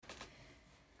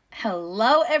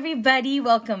Hello, everybody.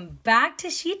 Welcome back to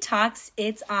She Talks.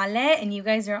 It's Ale, and you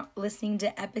guys are listening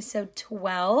to episode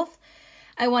 12.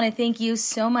 I want to thank you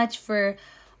so much for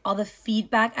all the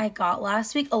feedback I got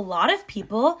last week. A lot of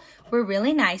people were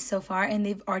really nice so far, and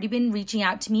they've already been reaching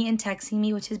out to me and texting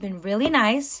me, which has been really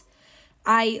nice.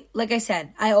 Like I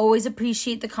said, I always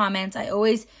appreciate the comments. I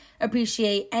always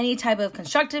appreciate any type of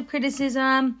constructive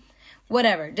criticism,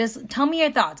 whatever. Just tell me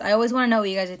your thoughts. I always want to know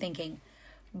what you guys are thinking.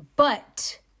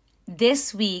 But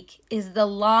this week is the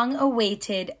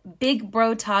long-awaited Big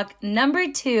Bro Talk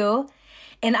number 2,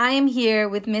 and I am here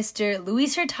with Mr.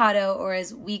 Luis Hurtado, or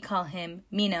as we call him,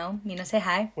 Mino. Mino, say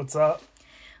hi. What's up?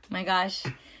 Oh my gosh.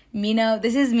 Mino,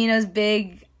 this is Mino's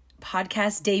big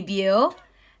podcast debut,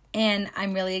 and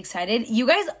I'm really excited. You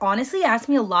guys honestly asked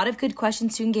me a lot of good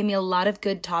questions too and gave me a lot of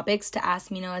good topics to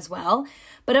ask Mino as well.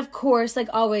 But of course, like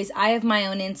always, I have my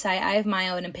own insight. I have my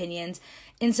own opinions.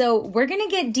 And so we're going to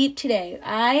get deep today.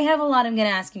 I have a lot I'm going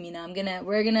to ask you, Mino.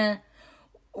 We're going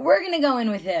to go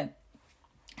in with it.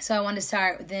 So I want to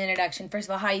start with the introduction. First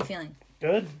of all, how are you feeling?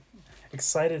 Good.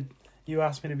 Excited. You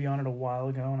asked me to be on it a while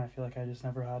ago, and I feel like I just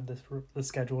never had the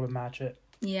schedule to match it.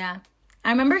 Yeah. I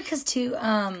remember because, too,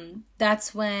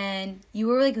 that's when you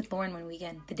were, like, with Lauren one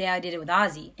weekend, the day I did it with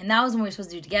Ozzy. And that was when we were supposed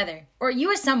to do it together. Or you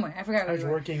were somewhere. I forgot where you were.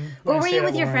 I was working. Or were you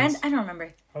with your friend? I don't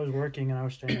remember. I was working, and I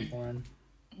was staying with Lauren.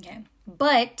 Okay.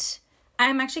 But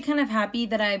I'm actually kind of happy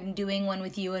that I'm doing one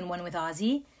with you and one with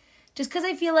Ozzy. Just because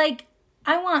I feel like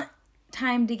I want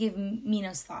time to give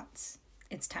Mino's thoughts.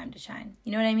 It's time to shine.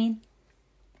 You know what I mean?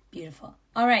 Beautiful.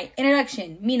 All right,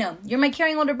 introduction. Mino, you're my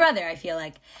caring older brother, I feel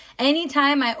like.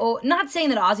 Anytime not saying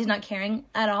that Ozzy's not caring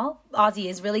at all. Ozzy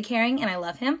is really caring, and I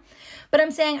love him. But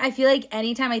I'm saying I feel like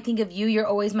anytime I think of you, you're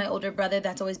always my older brother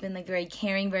that's always been, like, very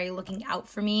caring, very looking out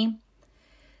for me.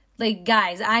 Like,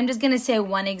 guys, I'm just going to say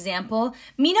one example.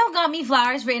 Mino got me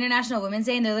flowers for International Women's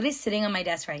Day, and they're literally sitting on my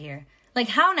desk right here. Like,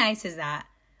 how nice is that?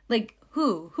 Like,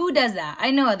 who does that?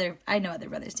 I know other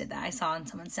brothers did that. I saw on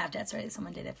someone's Snapchat story that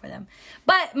someone did it for them.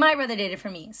 But my brother did it for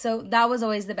me. So that was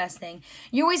always the best thing.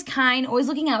 You're always kind, always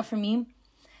looking out for me.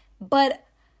 But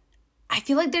I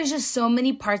feel like there's just so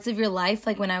many parts of your life.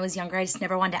 Like when I was younger, I just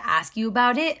never wanted to ask you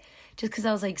about it. Just because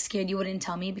I was like scared you wouldn't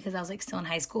tell me because I was like still in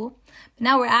high school. But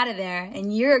now we're out of there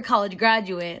and you're a college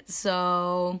graduate.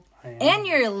 So, and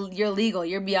you're legal.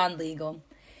 You're beyond legal.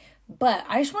 But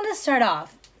I just want to start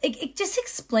off. Just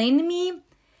explain to me,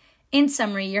 in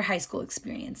summary, your high school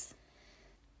experience.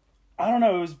 I don't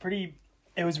know. It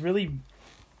was really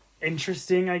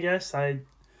interesting, I guess. I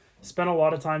spent a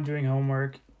lot of time doing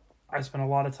homework. I spent a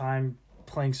lot of time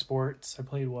playing sports. I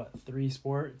played, 3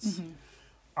 sports? Mm-hmm.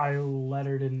 I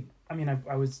lettered in,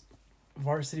 I was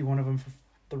varsity one of them for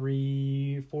 4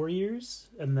 years,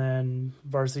 and then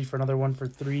varsity for another one for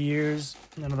 3 years,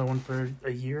 and another one for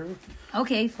a year.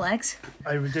 Okay, flex.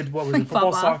 I did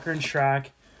football, soccer, and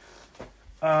track.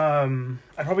 I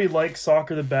probably like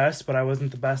soccer the best, but I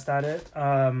wasn't the best at it.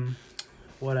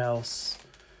 What else?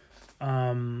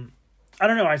 I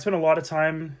don't know. I spent a lot of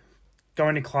time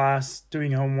going to class,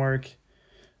 doing homework,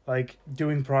 like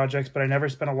doing projects, but I never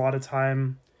spent a lot of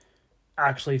time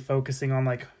actually focusing on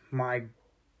like my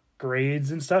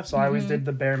grades and stuff. So I always did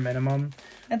the bare minimum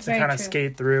to kind of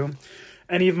skate through.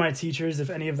 Any of my teachers, if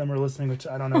any of them are listening, which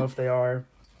I don't know if they are,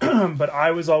 but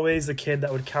I was always a kid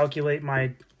that would calculate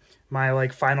my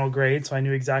like final grade, so I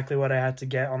knew exactly what I had to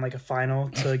get on like a final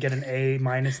to get an A- in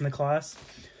the class.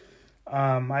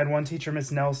 I had one teacher,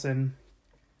 Miss Nelson,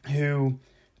 who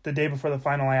the day before the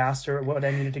final I asked her what I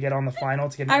needed to get on the final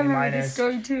to get an A-,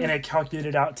 and it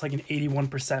calculated out to like an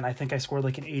 81%. I think I scored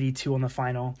like an 82 on the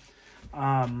final.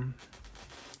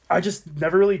 I just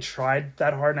never really tried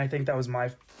that hard, and I think that was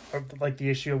the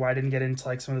issue of why I didn't get into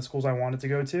like some of the schools I wanted to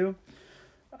go to.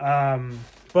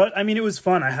 But it was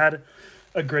fun. I had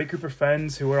a great group of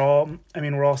friends who we're all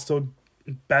still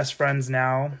best friends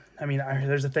now.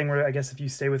 There's a thing where I guess if you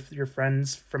stay with your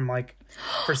friends from like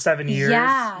for 7 years,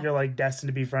 you're like destined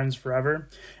to be friends forever.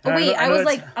 And I was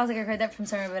like I heard that from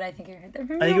somewhere, but I think I heard that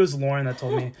from you. I think it was Lauren that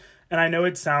told me. And I know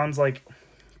it sounds like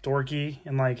dorky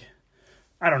and like,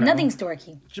 I don't know. Nothing's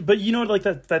dorky. But you know, like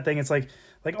that thing, it's like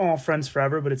all friends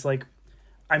forever, but it's like,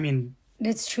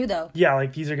 it's true though. Yeah,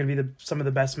 like these are going to be some of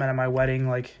the best men at my wedding.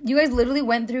 Like you guys literally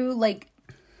went through like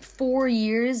 4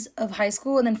 years of high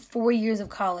school and then 4 years of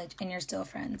college and you're still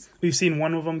friends. We've seen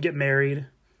one of them get married.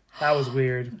 That was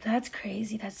weird. That's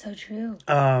crazy. That's so true.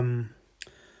 They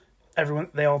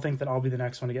all think that I'll be the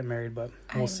next one to get married, but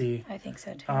we'll see. I think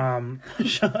so too.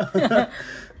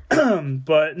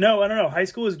 But no, I don't know. High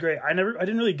school was great. I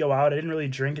didn't really go out. I didn't really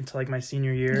drink until like my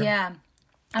senior year. Yeah.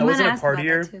 I wasn't a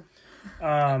partier.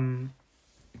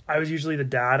 I was usually the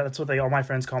dad. That's what all my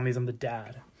friends call me, is I'm the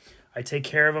dad. I take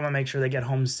care of them. I make sure they get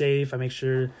home safe. I make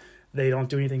sure they don't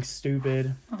do anything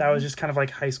stupid. That was just kind of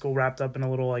like high school wrapped up in a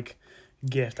little like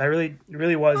gift. I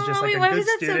really was just like a good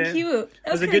student. So cute?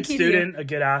 I was a good student, a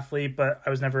good athlete, but I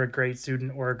was never a great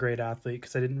student or a great athlete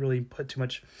because I didn't really put too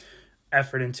much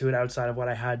effort into it outside of what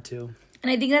I had to.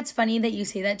 And I think that's funny that you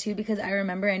say that too, because I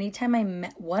remember anytime I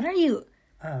met... What are you...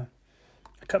 I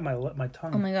cut my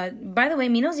tongue. Oh my god. By the way,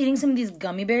 Mino's eating some of these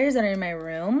gummy bears that are in my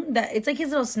room. That it's like his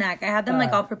little snack. I had them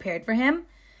like all prepared for him.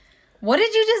 What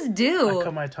did you just do? I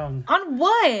cut my tongue. On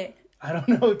what? I don't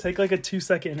know. Take like a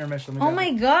 2-second intermission. Oh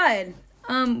my god.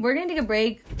 We're gonna take a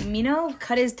break. Mino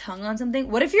cut his tongue on something.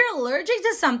 What if you're allergic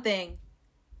to something?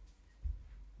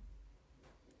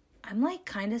 I'm like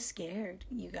kind of scared,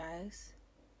 you guys.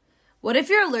 What if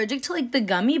you're allergic to like the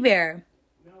gummy bear?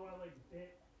 No, I like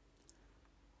bit.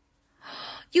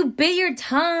 You bit your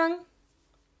tongue.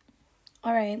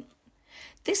 All right.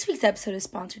 This week's episode is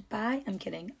sponsored by... I'm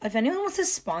kidding. If anyone wants to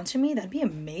sponsor me, that'd be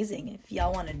amazing if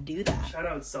y'all want to do that. Shout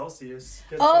out Celsius.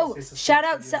 Shout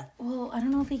out... Well, I don't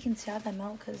know if we can shout them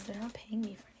out because they're not paying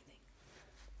me for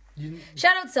anything.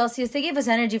 Shout out Celsius. They gave us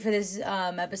energy for this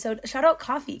episode. Shout out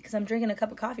coffee because I'm drinking a cup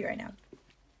of coffee right now.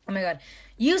 Oh my god.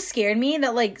 You scared me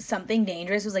that like something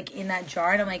dangerous was like in that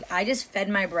jar, and I'm like, I just fed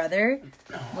my brother.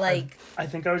 Like... I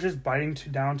think I was just biting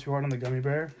down too hard on the gummy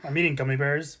bear. I'm eating gummy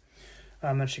bears.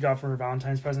 That she got for her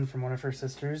Valentine's present from one of her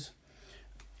sisters.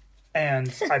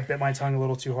 And I bit my tongue a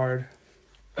little too hard.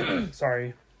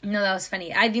 Sorry. No, that was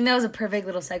funny. I think that was a perfect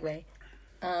little segue.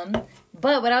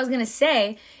 But what I was going to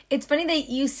say, it's funny that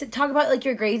you talk about like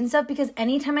your grades and stuff, because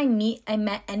anytime I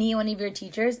met any one of your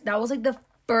teachers, that was like the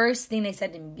first thing they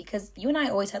said to me, because you and I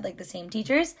always had like the same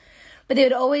teachers, but they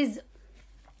would always...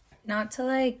 Not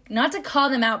to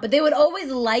call them out, but they would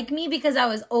always like me because I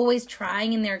was always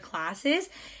trying in their classes.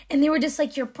 And they were just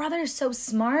like, your brother is so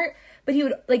smart. But he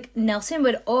would, like, Nelson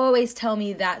would always tell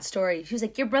me that story. She was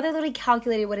like, your brother literally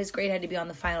calculated what his grade had to be on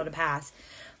the final to pass.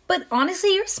 But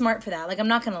honestly, you're smart for that. Like, I'm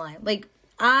not going to lie. Like,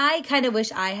 I kind of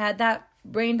wish I had that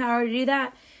brain power to do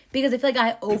that, because I feel like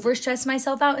I overstressed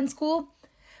myself out in school.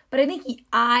 But I think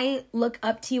I look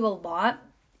up to you a lot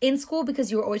in school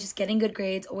because you were always just getting good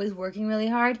grades, always working really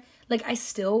hard. Like, I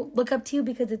still look up to you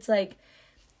because it's like,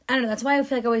 I don't know, that's why I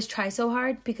feel like I always try so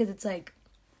hard, because it's like,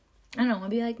 I don't know, I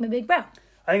want to be like my big bro.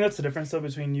 I think that's the difference, though,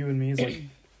 between you and me, is like,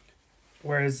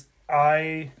 whereas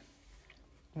I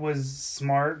was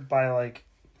smart by, like,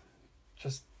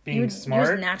 just being smart.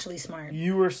 You're just naturally smart.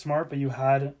 You were smart, but you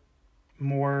had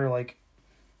more, like,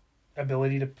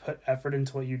 ability to put effort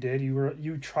into what you did.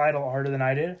 You tried a lot harder than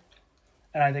I did.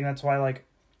 And I think that's why, like,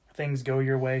 things go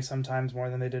your way sometimes more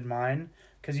than they did mine,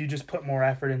 because you just put more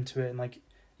effort into it and, like,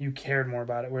 you cared more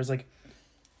about it. Whereas, like,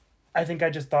 I think I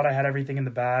just thought I had everything in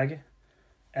the bag,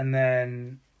 and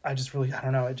then I just really, I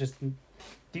don't know,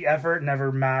 the effort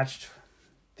never matched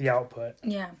the output.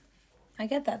 Yeah, I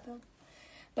get that, though.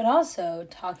 But also,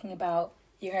 talking about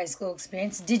your high school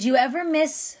experience, did you ever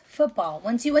miss football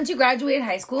once you graduated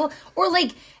high school, or,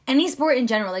 like, any sport in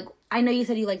general? Like, I know you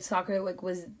said you liked soccer, like,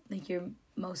 was, like, your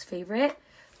most favorite,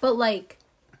 but, like,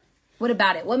 what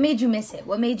about it? What made you miss it?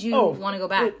 What made you want to go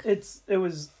back?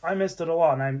 I missed it a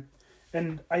lot,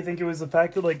 and I think it was the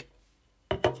fact that, like,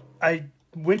 I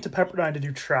went to Pepperdine to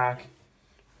do track,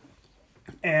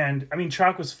 and, I mean,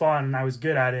 track was fun, and I was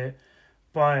good at it,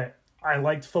 but I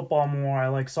liked football more, I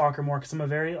like soccer more, because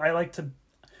I like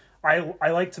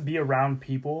to be around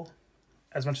people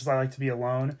as much as I like to be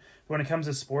alone. But when it comes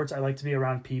to sports, I like to be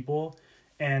around people,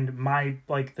 and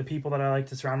the people that I like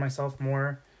to surround myself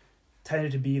more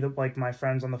tended to be my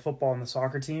friends on the football and the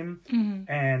soccer team.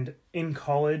 Mm-hmm. And in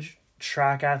college,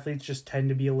 track athletes just tend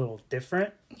to be a little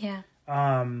different. Yeah.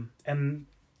 And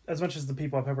as much as the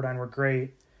people at Pepperdine were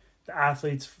great,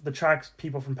 the track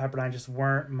people from Pepperdine just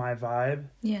weren't my vibe.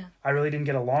 Yeah. I really didn't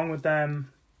get along with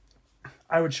them.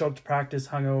 I would show up to practice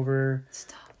hungover.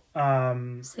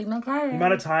 Stop. Signal card. The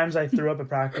amount of times I threw up at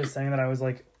practice saying that I was,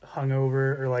 like,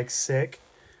 hungover or, like, sick.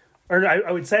 Or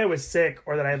I would say I was sick,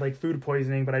 or that I had, like, food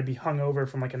poisoning, but I'd be hungover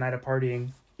from, like, a night of partying.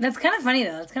 That's kind of funny,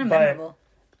 though. That's kind of memorable.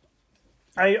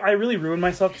 I really ruined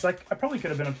myself, because I probably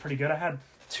could have been pretty good. I had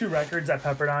 2 records at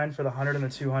Pepperdine for the 100 and the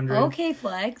 200. Okay,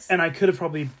 flex. And I could have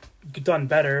probably done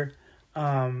better.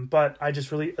 But I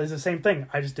just really... It's the same thing.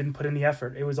 I just didn't put in the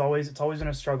effort. It's always been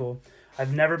a struggle.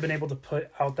 I've never been able to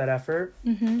put out that effort.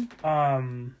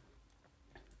 Mm-hmm.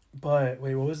 But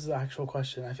wait, what was the actual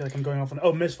question? I feel like I'm going off on...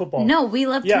 Oh, miss football. No, we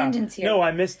love tangents here. No,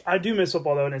 I do miss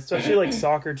football, though, and especially, like,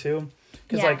 soccer, too.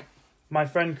 Because, like, my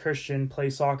friend Christian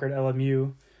plays soccer at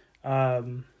LMU.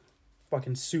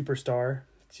 Fucking superstar.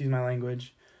 Excuse my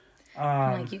language.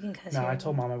 I'm like, you can cuss. No, I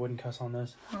told Mom I wouldn't cuss on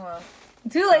this. Oh well.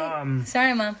 Too late.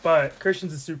 Sorry, Mom. But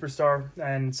Christian's a superstar,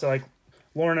 and so like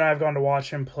Lauren and I have gone to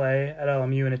watch him play at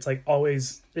LMU, and it's like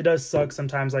always, it does suck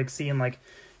sometimes, like seeing like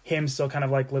him still kind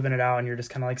of like living it out, and you're just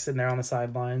kind of like sitting there on the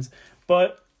sidelines.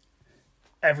 But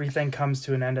everything comes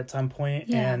to an end at some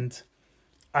point, and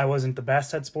I wasn't the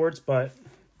best at sports, but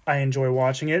I enjoy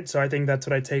watching it. So I think that's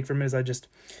what I take from it is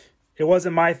it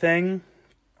wasn't my thing,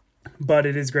 but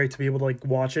it is great to be able to like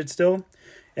watch it still.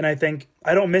 And I think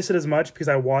I don't miss it as much because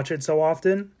I watch it so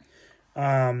often.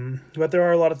 But there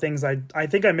are a lot of things I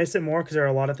think I miss it more because there are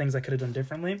a lot of things I could have done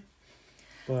differently.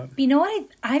 But you know what?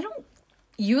 I don't.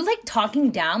 You're like talking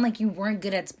down like you weren't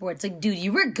good at sports. Like, dude,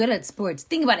 you were good at sports.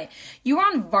 Think about it. You were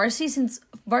on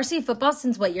varsity football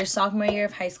since what, your sophomore year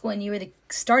of high school, and you were the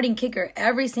starting kicker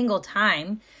every single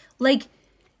time. Like,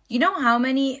 you know how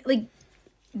many, like,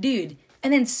 dude.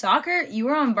 And then soccer, you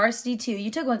were on varsity too. You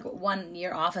took like 1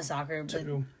 year off of soccer. But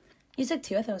two. You took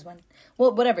 2? I thought it was 1.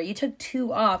 Well, whatever. You took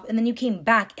 2 off, and then you came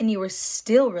back, and you were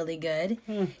still really good.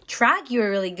 Track, you were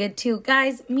really good too.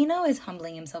 Guys, Mino is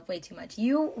humbling himself way too much.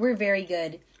 You were very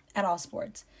good at all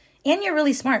sports. And you're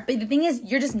really smart. But the thing is,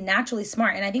 you're just naturally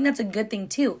smart, and I think that's a good thing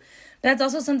too. But that's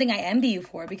also something I envy you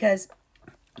for, because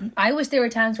I wish there were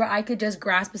times where I could just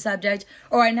grasp a subject,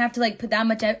 or I didn't have to like put that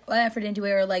much effort into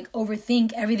it, or like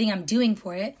overthink everything I'm doing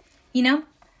for it. You know?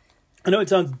 I know it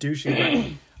sounds douchey,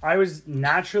 but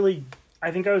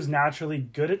I think I was naturally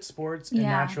good at sports and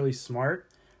naturally smart,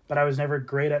 but I was never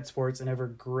great at sports and never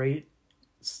great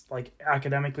like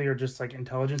academically or just like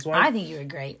intelligence wise. I think you were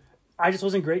great. I just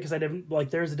wasn't great because I didn't like.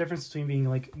 There's a difference between being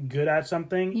like good at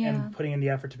something and putting in the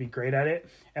effort to be great at it.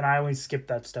 And I always skipped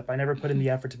that step. I never put in the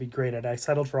effort to be great at it. I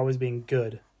settled for always being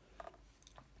good.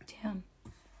 Damn,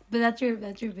 but that's your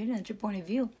opinion. That's your point of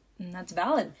view, and that's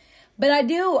valid. But I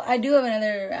do have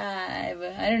another.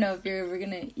 I don't know if you're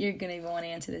gonna even want to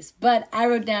answer this. But I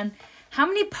wrote down, how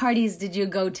many parties did you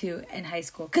go to in high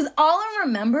school? Because all I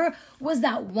remember was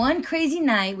that one crazy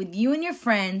night with you and your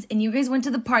friends, and you guys went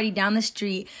to the party down the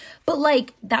street. But,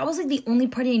 like, that was, like, the only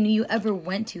party I knew you ever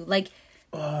went to. Like,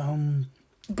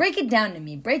 break it down to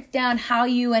me. Break down how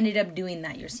you ended up doing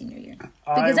that your senior year.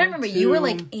 Because I remember you were,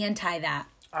 like, anti that.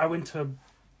 I went to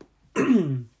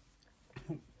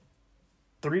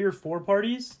 3 or 4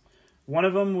 parties. One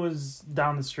of them was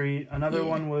down the street. Another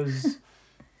one was...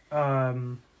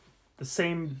 the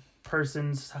same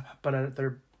person's, but at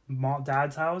their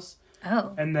dad's house.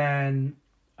 Oh. And then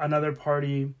another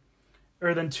party,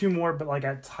 or then 2 more, but like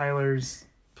at Tyler's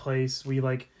place. We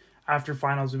like, after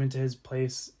finals, we went to his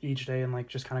place each day and like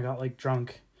just kind of got like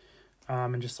drunk,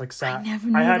 and just like sat. I never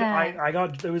knew that. I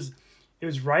got, it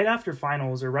was right after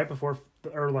finals or right before,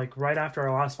 or like right after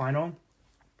our last final.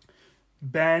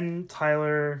 Ben,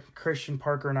 Tyler, Christian,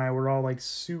 Parker, and I were all like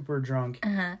super drunk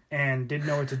and didn't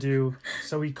know what to do.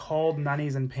 So we called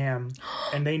Nannies and Pam,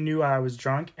 and they knew I was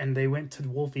drunk, and they went to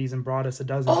Wolfie's and brought us a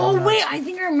dozen donuts. Oh wait, I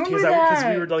think I remember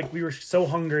that. Because we were so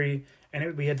hungry,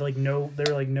 and we had like there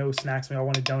were like no snacks. We all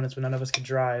wanted donuts, but none of us could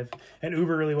drive, and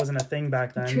Uber really wasn't a thing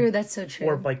back then. True, that's so true.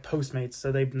 Or like Postmates.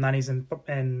 So Nannies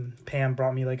and Pam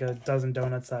brought me like a dozen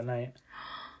donuts that night.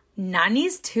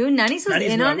 Nannies too? Nannies was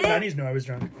in on it? Nannies knew I was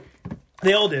drunk.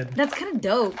 They all did. That's kind of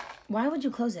dope. Why would you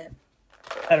close it?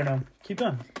 I don't know. Keep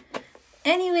going.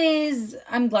 Anyways,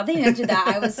 I'm glad that you answered that.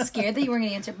 I was scared that you weren't going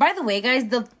to answer. By the way, guys,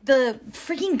 the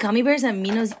freaking gummy bears that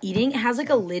Mino's eating has like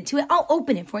a lid to it. I'll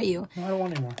open it for you. No, I don't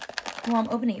want any more. Well, I'm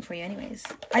opening it for you anyways.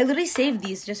 I literally saved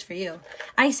these just for you.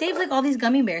 I saved like all these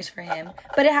gummy bears for him.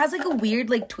 But it has like a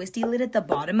weird like twisty lid at the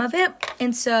bottom of it.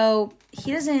 And so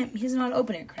he doesn't know how to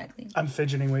open it correctly. I'm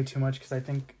fidgeting way too much because I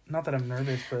think, not that I'm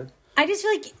nervous, but... I just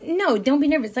feel like, no, don't be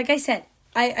nervous. Like I said,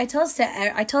 I tell this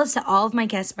to all of my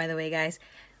guests, by the way, guys.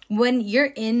 When you're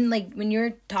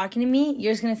talking to me,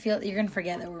 you're going to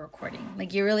forget that we're recording.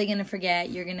 Like, you're really going to forget.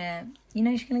 You're going to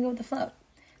go with the flow.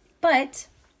 But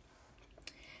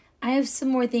I have some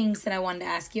more things that I wanted to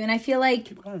ask you, and I feel like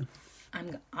keep going.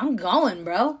 I'm going,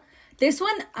 bro. This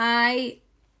one, I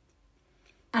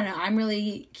don't know, I'm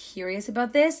really curious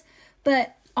about this,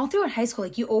 but all throughout high school,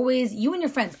 like you and your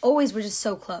friends always were just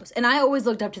so close. And I always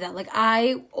looked up to that. Like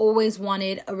I always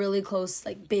wanted a really close,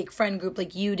 like big friend group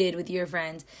like you did with your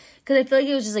friends. Because I feel like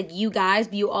it was just like you guys,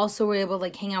 but you also were able to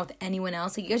like hang out with anyone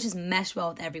else. Like you guys just meshed well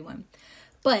with everyone.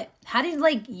 But how did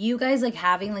like you guys like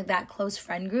having like that close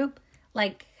friend group,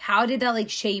 like how did that like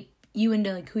shape you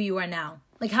into like who you are now?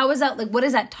 Like how was that, like what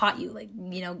has that taught you? Like,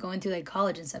 you know, going through like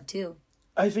college and stuff too.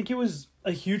 I think it was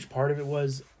a huge part of it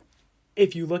was,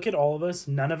 if you look at all of us,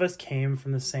 none of us came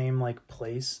from the same, like,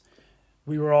 place.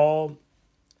 We were all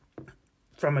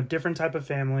from a different type of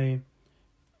family.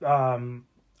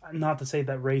 not to say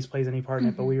that race plays any part in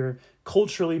it, but we were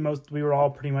culturally we were all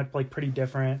pretty much like pretty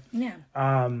different. Yeah.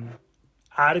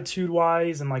 Attitude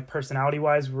wise and like personality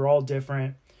wise, we were all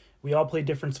different. We all played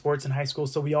different sports in high school,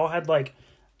 so we all had like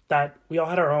that. We all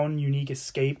had our own unique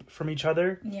escape from each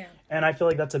other. Yeah. And I feel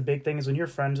like that's a big thing is when you're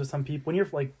friends with some people, when you're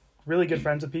like really good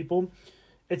friends with people,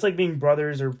 it's like being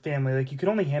brothers or family. Like you can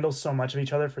only handle so much of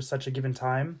each other for such a given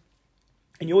time,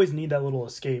 and you always need that little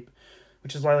escape,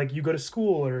 which is why like you go to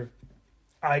school or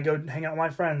I go hang out with my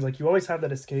friends. Like you always have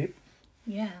that escape.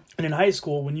 Yeah. And in high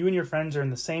school, when you and your friends are in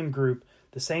the same group,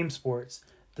 the same sports,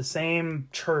 the same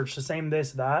church, the same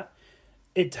this, that,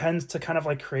 it tends to kind of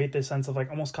like create this sense of like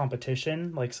almost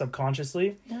competition, like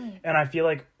subconsciously. Nice. And I feel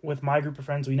like with my group of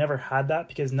friends, we never had that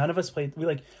because none of us played. We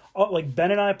like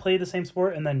Ben and I played the same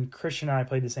sport, and then Christian and I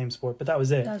played the same sport, but that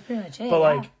was it. That was pretty much it. But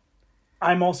like,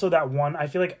 I'm also that one. I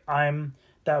feel like I'm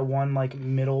that one like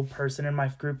middle person in my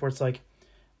group where it's like,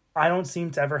 I don't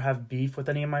seem to ever have beef with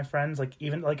any of my friends. Like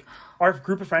even like our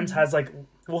group of friends has like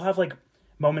we'll have like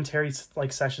momentary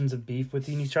like sessions of beef with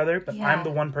each other, but I'm the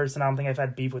one person I don't think I've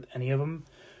had beef with any of them.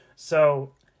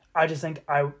 So I just think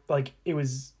it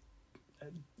was,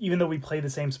 even though we played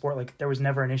the same sport, like there was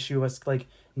never an issue of us like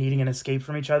needing an escape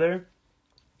from each other,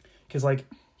 because like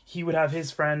he would have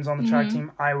his friends on the track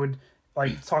team, I would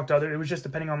like talk to other. It was just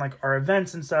depending on like our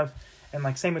events and stuff, and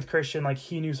like same with Christian, like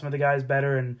he knew some of the guys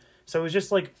better, and so it was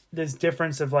just like this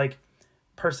difference of like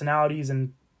personalities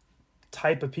and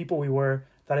type of people we were,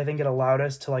 that I think it allowed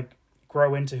us to like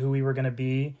grow into who we were going to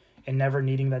be and never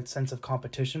needing that sense of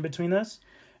competition between us.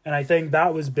 And I think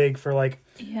that was big for like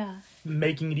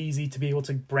making it easy to be able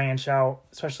to branch out,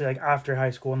 especially like after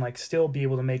high school, and like still be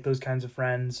able to make those kinds of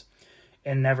friends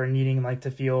and never needing like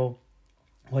to feel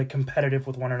like competitive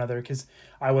with one another, because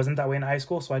I wasn't that way in high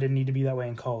school, so I didn't need to be that way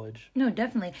in college. No,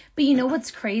 definitely. But you know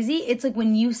what's crazy? It's like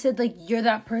when you said like you're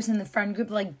that person in the friend group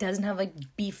that like doesn't have like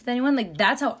beef with anyone, like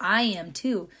that's how I am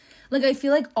too. Like, I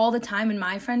feel like all the time in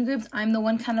my friend groups, I'm the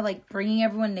one kind of, like, bringing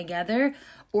everyone together.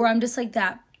 Or I'm just, like,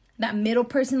 that middle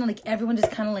person. Like, everyone just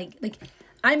kind of, like,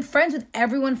 I'm friends with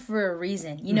everyone for a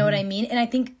reason. You know what I mean? And I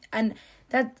think, and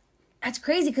that's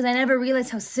crazy because I never realized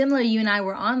how similar you and I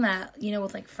were on that, you know,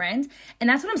 with, like, friends. And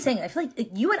that's what I'm saying. I feel like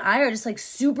you and I are just, like,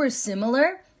 super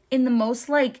similar in the most,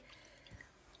 like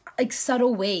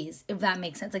subtle ways, if that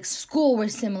makes sense. Like school, we're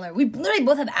similar. We literally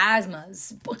both have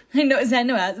asthmas. I know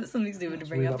asthma, something stupid to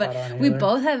bring up, but we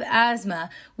both have asthma.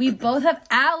 We both have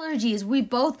allergies. We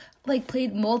both like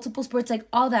played multiple sports, like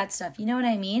all that stuff. You know what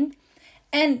I mean?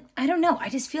 And I don't know. I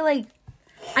just feel like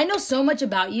I know so much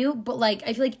about you, but like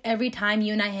I feel like every time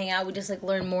you and I hang out, we just like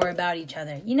learn more about each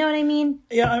other. You know what I mean?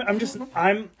 Yeah,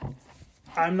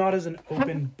 I'm not as an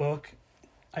open book.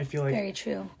 I feel like very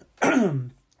true.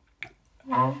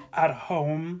 At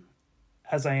home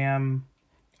as I am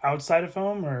outside of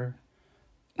home, or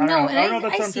I don't know if that's what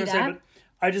I'm trying to say, but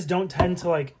I just don't tend to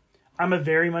like, I'm a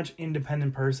very much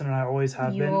independent person, and I always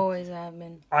have been. You always have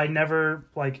been. I never,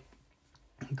 like,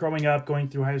 growing up, going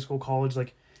through high school, college,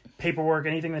 like, paperwork,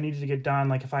 anything that needed to get done,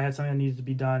 like, if I had something that needed to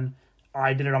be done,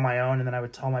 I did it on my own, and then I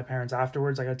would tell my parents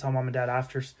afterwards. Like, I'd tell mom and dad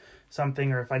after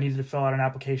something, or if I needed to fill out an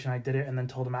application, I did it, and then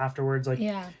told them afterwards. Like,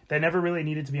 they never really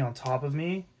needed to be on top of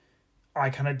me. I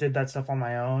kind of did that stuff on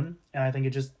my own, and I think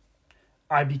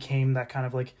I became that kind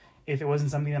of like, if it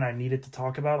wasn't something that I needed to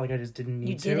talk about, like I just didn't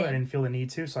need to. I didn't feel the need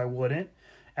to, so I wouldn't.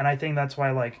 And I think that's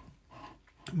why like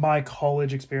my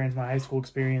college experience, my high school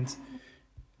experience,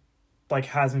 like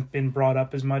hasn't been brought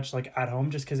up as much like at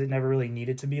home, just because it never really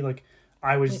needed to be. Like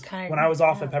I was when I was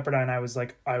off at Pepperdine, I was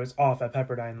off at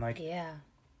Pepperdine. Like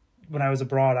when I was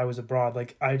abroad, I was abroad.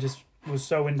 Like I just was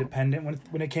so independent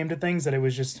when it came to things that it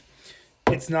was just.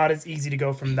 It's not as easy to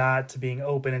go from that to being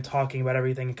open and talking about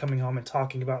everything and coming home and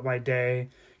talking about my day,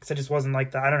 because I just wasn't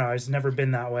like that. I don't know. I've just never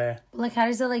been that way. Like, how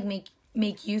does that like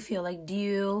make you feel? Like, do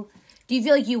you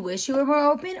feel like you wish you were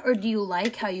more open, or do you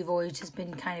like how you've always just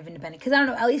been kind of independent? Because I don't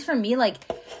know. At least for me, like,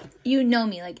 you know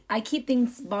me, like I keep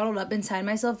things bottled up inside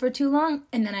myself for too long,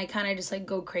 and then I kind of just like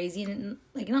go crazy, and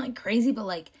like not like crazy, but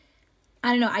like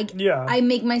I don't know. I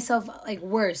make myself like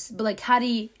worse. But like, how do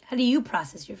you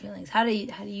process your feelings? How do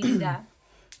you do that?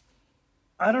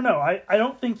 I don't know. I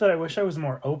don't think that I wish I was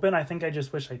more open. I think I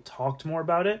just wish I talked more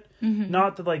about it. Mm-hmm.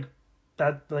 Not that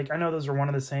I know those are one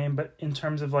of the same, but in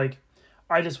terms of like,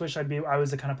 I just wish I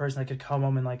was the kind of person that could come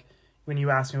home and like, when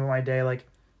you ask me about my day, like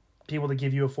be able to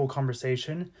give you a full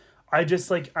conversation. I'm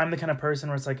the kind of person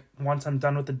where it's like, once I'm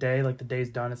done with the day, like the day's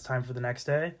done, it's time for the next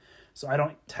day. So I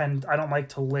don't like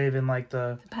to live in like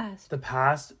the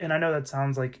past. And I know that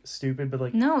sounds like stupid, but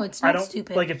like, no, it's not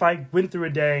stupid. Like if I went through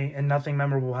a day and nothing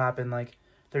memorable happened, like,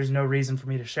 there's no reason for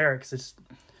me to share it, because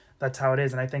that's how it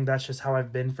is. And I think that's just how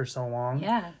I've been for so long.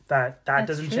 Yeah. That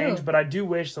doesn't change. But I do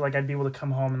wish that, like, I'd be able to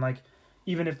come home and, like,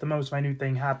 even if the most minute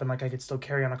thing happened, like, I could still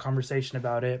carry on a conversation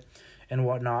about it and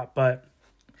whatnot. But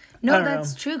no,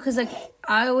 that's true. Because, like,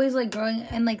 I always, like, growing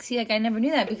and, like, see, like, I never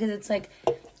knew that because it's, like,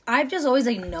 I've just always,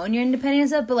 like, known you're independent and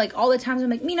stuff. But, like, all the times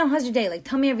I'm like, Mino, how's your day? Like,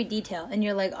 tell me every detail. And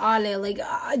you're like,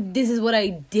 this is what I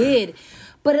did.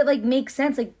 But it, like, makes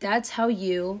sense. Like, that's how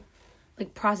you,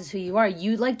 like, process who you are.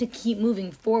 You like to keep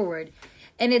moving forward.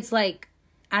 And it's, like,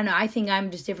 I don't know, I think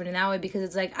I'm just different in that way because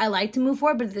it's like, I like to move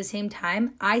forward, but at the same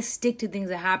time, I stick to things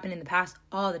that happened in the past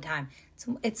all the time.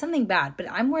 So it's something bad, but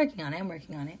I'm working on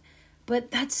it. But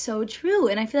that's so true.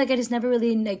 And I feel like I just never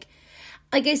really, like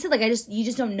I said, like, you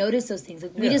just don't notice those things.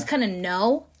 Like, we just kind of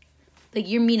know, like,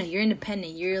 you're Mino, you're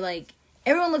independent, you're, like,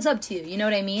 everyone looks up to you, you know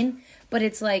what I mean? But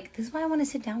it's like, this is why I want to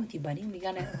sit down with you, buddy. We're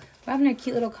having a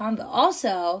cute little convo.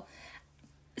 Also,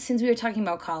 since we were talking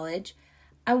about college,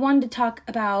 I wanted to talk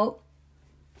about,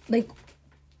 like,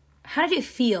 how did it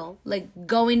feel, like,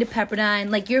 going to Pepperdine,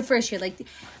 like, your first year? Like,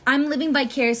 I'm living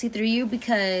vicariously through you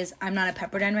because I'm not at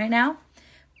Pepperdine right now.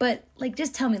 But, like,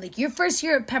 just tell me, like, your first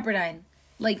year at Pepperdine,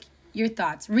 like, your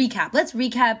thoughts. Recap. Let's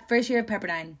recap first year at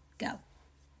Pepperdine. Go.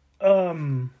 I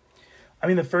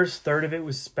mean, the first third of it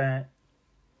was spent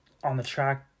on the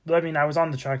track. I mean, I was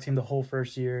on the track team the whole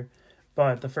first year.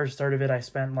 But the first third of it I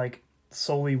spent, like,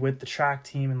 solely with the track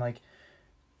team and, like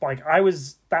I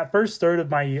was that first third of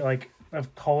my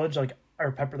of college, like,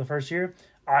 or the first year,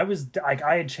 I was like,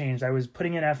 I had changed. I was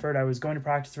putting in effort. I was going to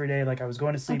practice every day. Like, I was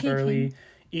going to sleep early,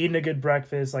 eating a good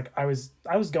breakfast. Like, I was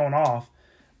going off.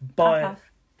 But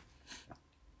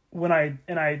when I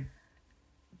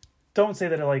don't say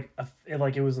that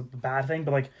it was a bad thing,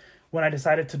 but, like, when I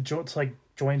decided to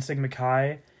join Sigma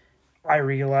Chi, I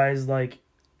realized, like,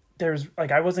 there's,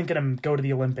 like, I wasn't gonna go to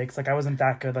the Olympics. Like, I wasn't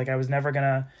that good. Like, I was never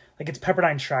gonna, like, it's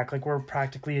Pepperdine track. Like, we're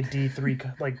practically a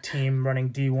D3 like team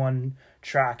running D1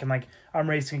 track, and, like, I'm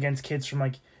racing against kids from,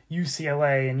 like,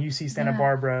 UCLA and UC Santa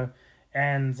Barbara,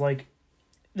 and, like,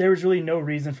 there was really no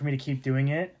reason for me to keep doing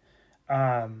it.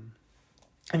 I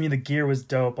mean, the gear was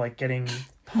dope. Like, getting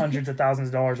hundreds of thousands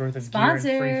of dollars worth of gear and free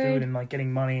food and, like,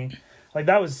 getting money, like,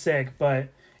 that was sick. But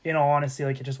in all honesty,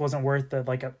 like, it just wasn't worth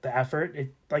the effort.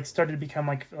 It, like, started to become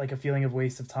like a feeling of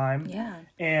waste of time. Yeah.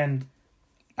 And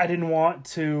I didn't want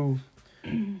to,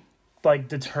 like,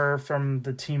 deter from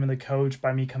the team and the coach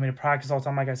by me coming to practice all the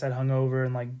time. Like I said, hungover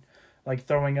and like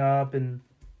throwing up and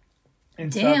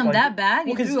damn, stuff. Like, that bad?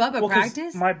 You threw up at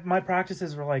practice? My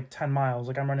practices were, like, 10 miles.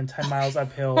 Like, I'm running 10 miles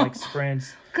uphill, like,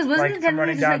 sprints. Because wasn't it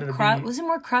running down to the beach. Was it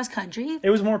more cross country? It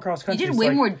was more cross country. You did way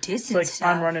more distance like, stuff.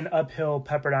 I'm running uphill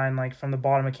Pepperdine, like, from the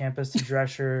bottom of campus to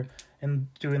Drescher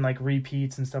and doing, like,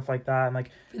 repeats and stuff like that. And,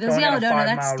 like, going on a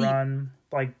 5-mile run,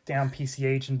 like, down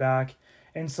PCH and back.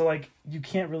 And so, like, you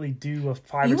can't really do a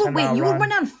 5 or 10 mile run. You would run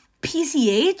down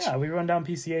PCH? Yeah, we run down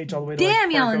PCH all the way to, like,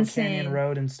 Parco Canyon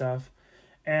Road and stuff.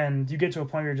 And you get to a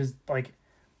point where you're just, like,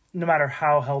 no matter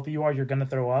how healthy you are, you're going to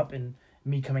throw up. And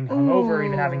me coming hungover,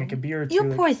 even having, like, a beer or two.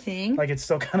 You poor thing. Like, it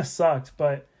still kind of sucked.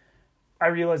 But I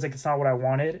realized, like, it's not what I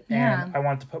wanted. Yeah. And I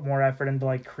wanted to put more effort into,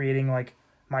 like, creating, like,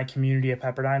 my community at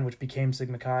Pepperdine, which became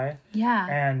Sigma Chi. Yeah.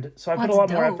 And so I put a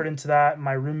lot more effort into that.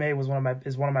 My roommate is one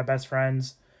of my best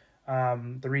friends.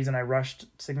 The reason I rushed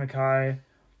Sigma Chi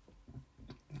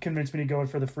convinced me to go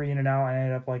for the free in and out. I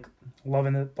ended up, like,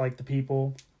 loving it, like, the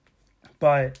people.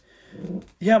 But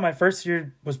yeah, my first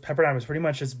year was Pepperdine was pretty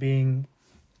much just being,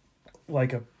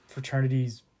 like, a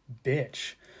fraternity's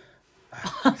bitch.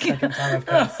 Second time I've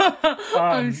cussed.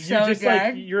 I'm so just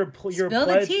dead. Like you're a pledge for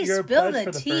the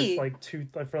first,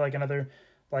 like, for, like, another,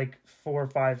 like, 4 or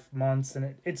 5 months,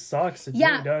 and it sucks. It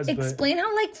really does. Explain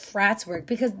how, like, frats work,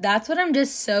 because that's what I'm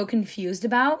just so confused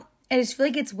about. I just feel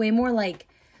like it's way more, like,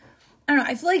 I don't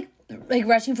know. I feel like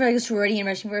rushing for, like, a sorority and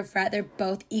rushing for a frat, they're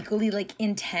both equally, like,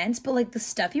 intense, but, like, the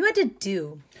stuff you had to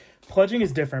do. Pledging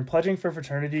is different. Pledging for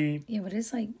fraternity. Yeah, what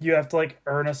is, like, you have to, like,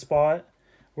 earn a spot,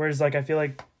 whereas, like, I feel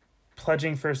like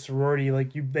pledging for a sorority,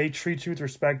 like, they treat you with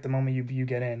respect the moment you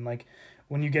get in. Like,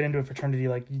 when you get into a fraternity,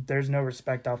 like, there's no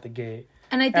respect out the gate.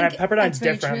 And I think Pepperdine's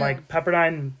different. True. Like,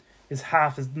 Pepperdine is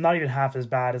not even half as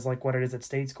bad as, like, what it is at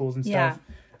state schools and stuff.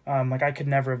 Like, I could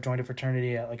never have joined a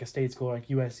fraternity at, like, a state school like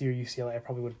USC or UCLA. I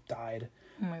probably would have died.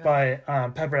 Oh my God.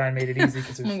 But Pepperdine made it easy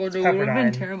because it was Pepperdine. It would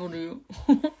have been terrible to you.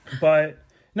 But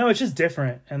no, it's just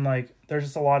different, and, like, there's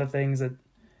just a lot of things that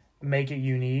make it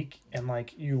unique, and,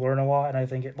 like, you learn a lot, and I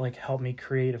think it, like, helped me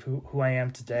create of who I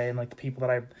am today, and, like, the people that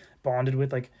I bonded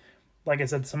with, like I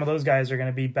said, some of those guys are going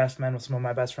to be best men with some of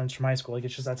my best friends from high school. Like,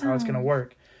 it's just, that's how it's going to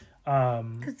work.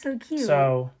 That's so cute.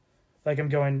 So like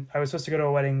I was supposed to go to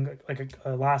a wedding like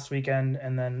last weekend,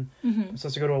 and then I'm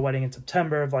supposed to go to a wedding in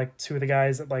September of like two of the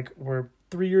guys that like were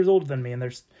 3 years older than me,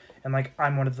 and like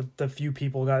I'm one of the few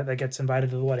people that gets invited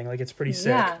to the wedding. Like it's pretty sick.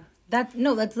 Yeah, that's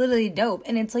literally dope.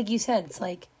 And it's like you said, it's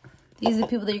like these are the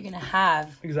people that you're gonna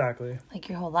have exactly like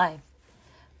your whole life.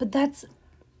 But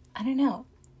I don't know.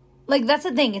 Like that's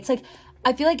the thing. It's like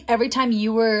I feel like every time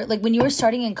you were like when you were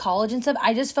starting in college and stuff,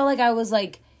 I just felt like I was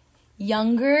like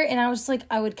younger, and I was like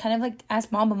I would kind of like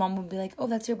ask mom, but mom would be like, oh,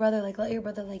 that's your brother, like let your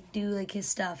brother like do like his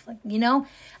stuff, like, you know.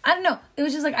 I don't know, it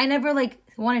was just like I never like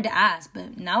wanted to ask.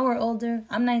 But now we're older.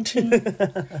 I'm 19.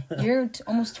 You're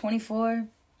almost 24.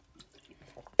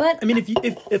 But I mean,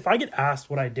 if I get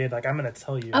asked what I did, like I'm gonna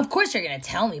tell you. Of course you're gonna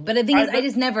tell me, but the thing is I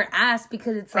just never asked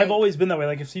because it's like, I've always been that way.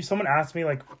 Like if someone asks me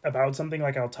like about something,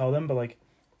 like I'll tell them, but like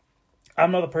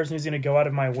I'm not the person who's gonna go out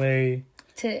of my way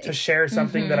to share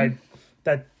something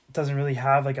that doesn't really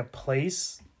have like a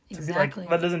place to be like,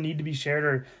 that doesn't need to be shared,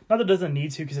 or not that doesn't need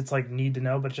to because it's like need to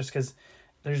know, but just because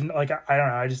there's like I don't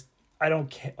know, I don't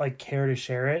care to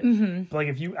share it. But like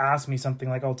if you ask me something,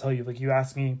 like I'll tell you. Like you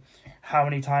ask me how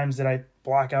many times did I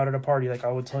black out at a party, like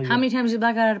I would tell you. How many times did you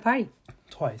black out at a party?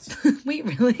 Twice. Wait,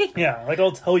 really? Yeah, like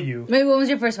I'll tell you. Wait, what was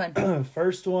your first one?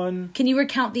 First one. Can you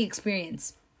recount the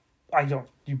experience? I don't.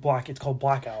 It's called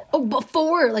blackout. Oh,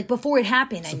 before it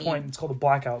happened. That's the point. It's called a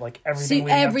blackout. Like everything.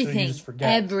 So everything. You just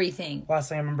forget. Everything. Last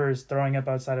thing I remember is throwing up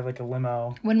outside of like a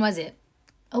limo. When was it?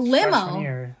 A limo. Freshman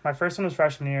year. My first one was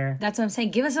freshman year. That's what I'm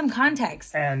saying. Give us some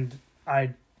context. And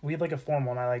we had like a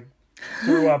formal, and I like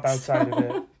threw up outside of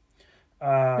it.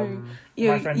 You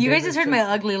guys just heard my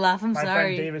ugly laugh. I'm sorry. My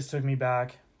friend Davis took me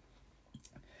back,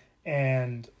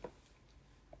 and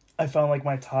I found like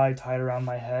my tie tied around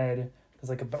my head. It was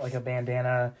like a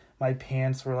bandana. My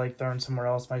pants were like thrown somewhere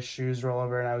else. My shoes were all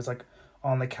over, and I was like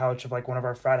on the couch of like one of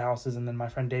our frat houses. And then my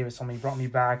friend Davis told me, he brought me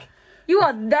back. You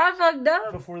got that fucked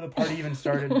up? Before the party even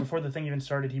started, before the thing even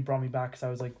started, he brought me back because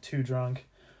I was like too drunk.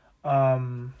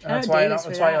 And that's why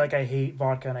like I hate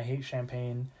vodka and I hate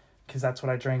champagne, because that's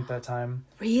what I drank that time.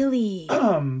 Really?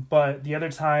 But the other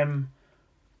time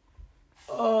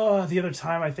I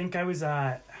think I was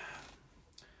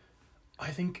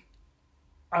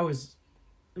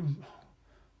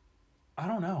I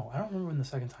don't know. I don't remember when the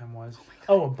second time was.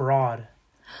 Oh, abroad.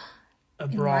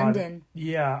 In London.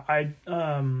 Yeah, I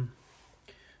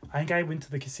think I went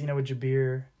to the casino with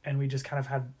Jabir, and we just kind of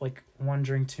had like one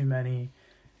drink too many,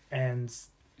 and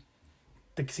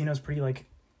the casino's pretty like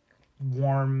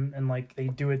warm, and like they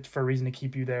do it for a reason to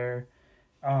keep you there.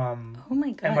 Oh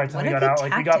my god! And by the time we got out,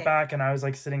 like we got back, and I was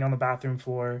like sitting on the bathroom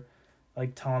floor,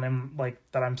 like telling him like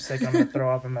that I'm sick, I'm gonna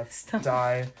throw up, and let's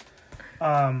die.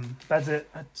 That's it.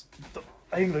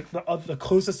 I think the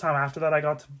closest time after that I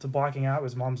got to blacking out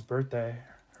was Mom's birthday.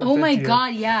 Oh my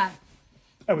god! Yeah.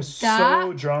 I was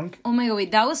so drunk. Oh my god,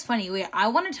 wait, that was funny. Wait, I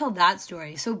want to tell that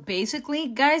story. So basically,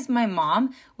 guys, my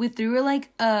mom, we threw her like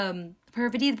for her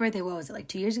 50th birthday, what was it, like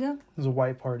 2 years ago? It was a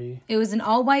white party. It was an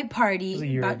all-white party. It was a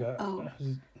year ago.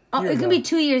 It could be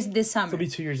 2 years this summer. It'll be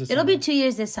 2 years this summer. It'll be 2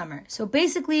 years this summer. So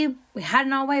basically, we had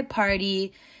an all-white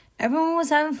party. Everyone was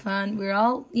having fun. We were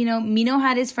all, Mino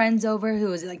had his friends over, who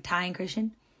was like Ty and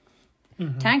Christian.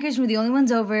 Mm-hmm. Ty and Christian were the only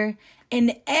ones over.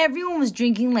 And everyone was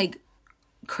drinking like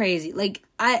crazy. Like,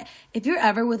 if you're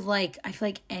ever with like, I feel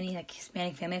like any like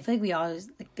Hispanic family, I feel like we always,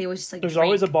 like, they was just like, there's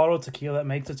always a bottle of tequila that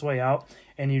makes its way out,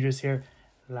 and you just hear,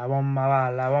 la bomba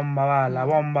va, la bomba va, la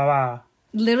bomba va.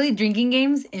 Literally drinking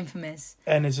games, infamous.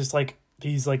 And it's just like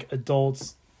these like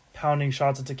adults pounding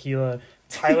shots of tequila.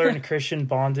 Tyler and Christian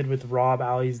bonded with Rob,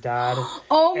 Allie's dad.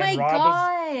 Oh my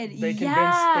god! They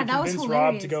convinced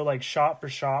Rob to go like shot for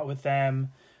shot with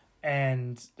them,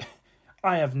 and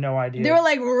I have no idea. They were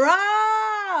like,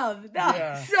 Rob!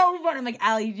 That was so funny. I'm like,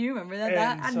 Allie, do you remember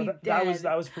that? That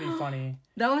was pretty funny.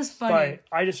 That was funny. But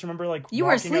I just remember like you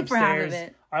were asleep for half of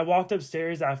it. I walked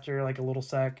upstairs after like a little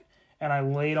sec, and I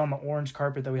laid on the orange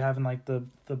carpet that we have in like the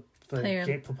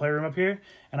playroom up here,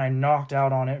 and I knocked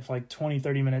out on it for like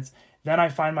 20-30 minutes. Then I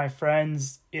find my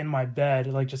friends in my bed,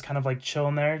 like just kind of like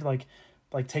chilling there, like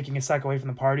taking a sec away from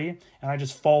the party, and I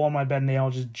just fall on my bed, and they all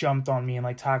just jumped on me and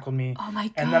like tackled me. Oh my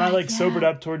god! And then I sobered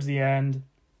up towards the end,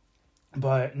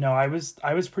 but no, I was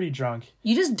pretty drunk.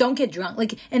 You just don't get drunk,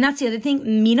 like, and that's the other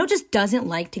thing. Mino just doesn't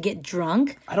like to get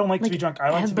drunk. I don't like to be drunk. I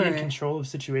like to be in control of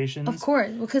situations. Of course,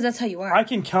 because that's how you are. I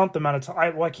can count the amount of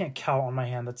time. I can't count on my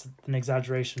hand. That's an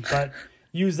exaggeration, but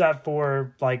use that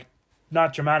for like.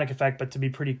 Not dramatic effect, but to be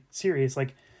pretty serious,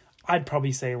 like, I'd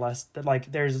probably say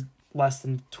there's less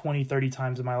than 20-30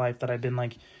 times in my life that I've been,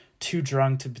 like, too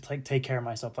drunk to, like, take care of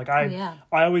myself. Like, I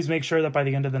always make sure that by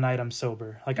the end of the night I'm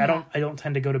sober. Like, I don't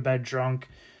tend to go to bed drunk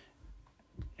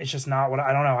it's just not what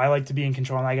I don't know. I like to be in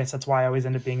control, and I guess that's why I always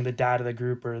end up being the dad of the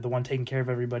group or the one taking care of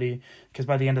everybody, because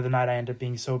by the end of the night I end up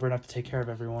being sober enough to take care of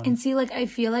everyone. And see, like, I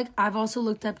feel like I've also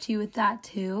looked up to you with that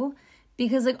too,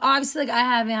 because like obviously like I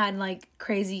haven't had like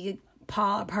crazy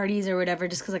parties or whatever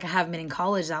just because like I haven't been in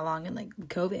college that long and like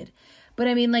COVID. But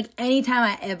I mean, like, anytime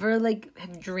I ever like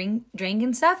have drank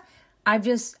and stuff, I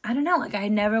don't know, like I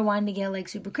never wanted to get like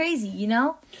super crazy, you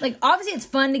know? Like obviously it's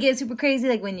fun to get super crazy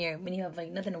like when you have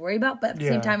like nothing to worry about, but at the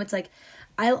same time it's like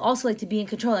I also like to be in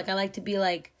control. Like I like to be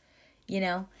like, you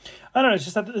know. I don't know,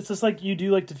 it's just like you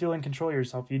do like to feel in control of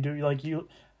yourself. You do like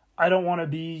I don't want to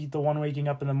be the one waking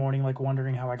up in the morning like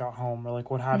wondering how I got home or like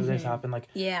how did this happen. Like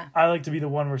I like to be the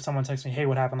one where someone texts me, "Hey,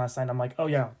 what happened last night?" I'm like, "Oh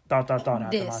yeah, ... happened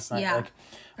last night." Yeah. Like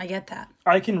I get that.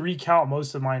 I can recount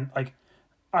most of mine, like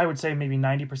I would say maybe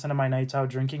 90% of my nights out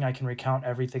drinking, I can recount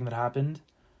everything that happened,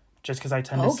 just because I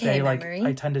tend to stay memory.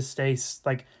 I tend to stay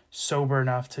like sober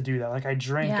enough to do that. Like I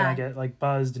drink and I get like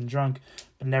buzzed and drunk,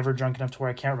 but never drunk enough to where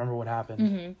I can't remember what happened.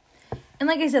 Mm-hmm. And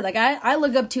like I said, like I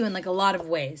look up to in like a lot of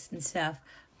ways and stuff.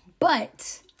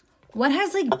 But what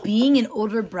has like being an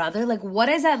older brother, like what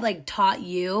has that like taught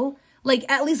you? Like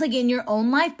at least like in your own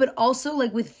life, but also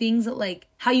like with things that like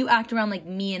how you act around like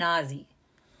me and Ozzy.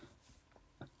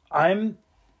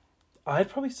 I'd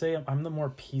probably say I'm the more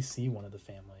PC one of the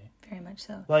family. Very much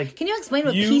so. Like, can you explain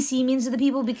what PC means to the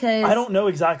people? Because I don't know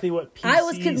exactly what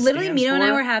PC literally Mino and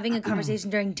I were having a conversation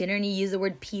during dinner, and he used the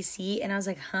word PC, and I was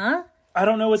like, huh? I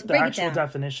don't know what the actual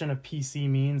definition of PC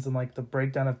means, and like the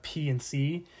breakdown of P and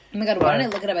C. Oh my god, why don't I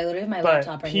look it up? I literally have my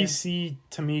laptop right here. PC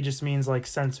to me just means like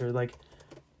censored. Like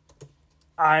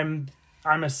I'm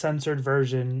a censored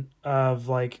version of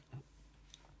I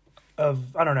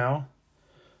don't know.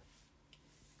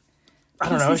 I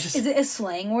don't know. It's just, is it a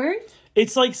slang word?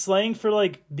 It's like slang for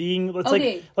like being.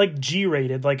 It's like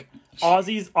G-rated. Like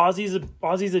Ozzy's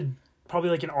probably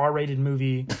like an R-rated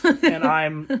movie, and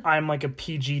I'm like a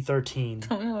PG-13.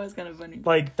 That was kind of funny.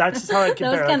 Like that's just how I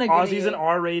compare. Like Ozzy's an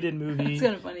R-rated movie. That's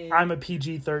kind of funny. I'm a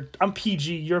PG-13. I'm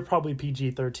PG. You're probably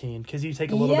PG-13 because you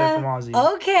take a little bit from Ozzy.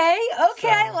 Okay, so,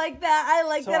 I like that. I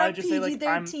like that. I'm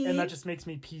PG-13, and that just makes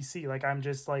me PC. Like I'm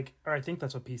just like, or I think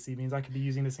that's what PC means. I could be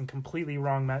using this in completely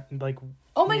wrong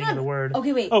oh my god, the word.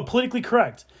 Okay, wait. Oh, politically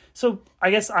correct. So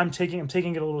I guess I'm taking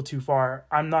it a little too far.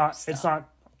 I'm not. Stop. It's not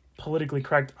politically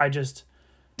correct. I just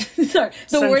sorry.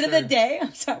 The word of the day.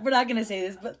 I'm sorry. We're not gonna say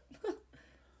this,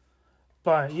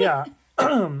 but yeah.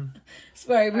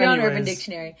 Sorry, we're on Urban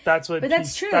Dictionary. That's what. But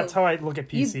that's true. That's how I look at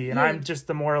PC, and I'm just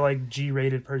the more like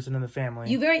G-rated person in the family.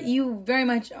 You very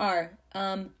much are.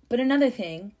 But another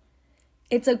thing,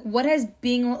 it's like what has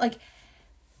being like.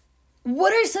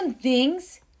 What are some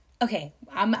things? Okay,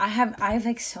 I have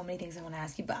like so many things I want to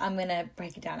ask you, but I'm gonna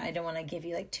break it down. I don't want to give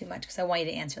you like too much because I want you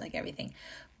to answer like everything.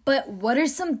 But what are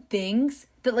some things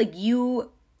that like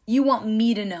you want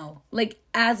me to know, like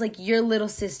as like your little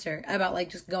sister, about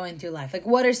like just going through life? Like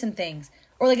what are some things,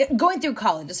 or like going through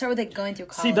college? Let's start with like going through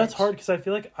college. See, that's hard because I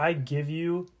feel like I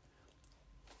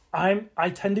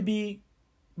tend to be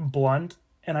blunt,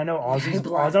 and I know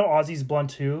Ozzy's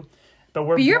blunt too.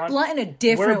 But you're blunt in a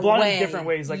different way. We're blunt in different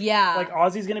ways. Like, like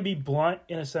Ozzy's gonna be blunt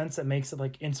in a sense that makes it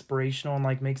like inspirational and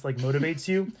like makes like motivates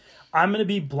you. I'm gonna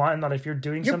be blunt in that if you're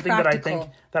doing something practical.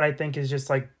 that I think is just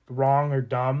like wrong or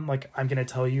dumb, like I'm gonna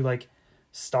tell you like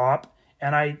stop.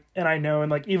 And I know, and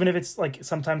like even if it's like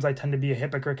sometimes I tend to be a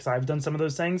hypocrite because I've done some of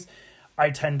those things.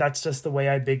 That's just the way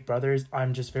I big brothers.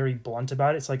 I'm just very blunt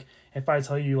about it. It's like if I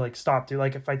tell you like stop, dude.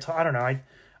 Like if I don't know,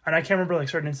 and I can't remember like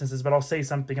certain instances, but I'll say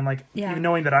something and like even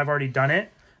knowing that I've already done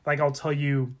it, like I'll tell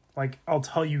you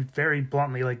very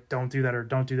bluntly like don't do that or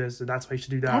don't do this or that's why you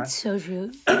should do that. That's so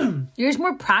true. You're just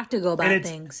more practical about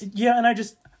things. Yeah, and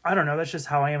I don't know, that's just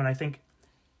how I am, and I think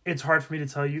it's hard for me to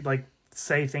tell you like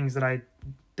say things that I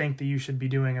think that you should be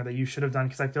doing or that you should have done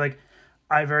because I feel like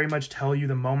I very much tell you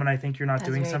the moment I think you're not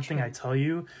doing something. True. I tell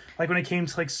you, like when it came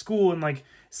to like school and like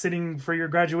sitting for your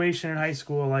graduation in high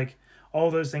school, like all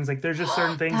those things, like there's just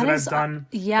certain things that I've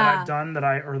done that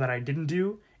I didn't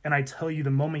do, and I tell you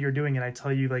the moment you're doing it. I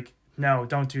tell you like, no,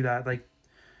 don't do that. Like,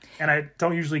 and I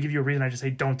don't usually give you a reason. I just say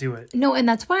don't do it. No, and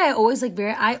that's why I always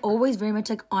very much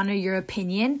like honor your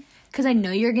opinion because I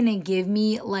know you're gonna give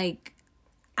me like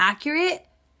accurate.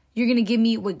 You're gonna give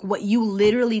me like what you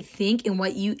literally think and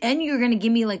you're gonna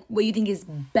give me like what you think is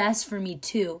best for me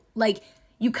too. Like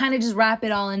you kind of just wrap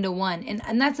it all into one,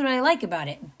 and that's what I like about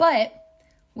it. But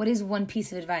what is one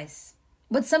piece of advice?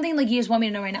 What's something like you just want me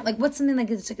to know right now? Like what's something like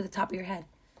that's like at the top of your head?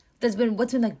 What's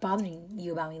been like bothering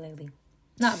you about me lately?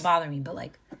 Not bothering me, but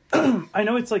like I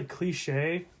know it's like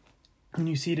cliche and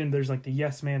you see it in there's like the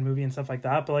Yes Man movie and stuff like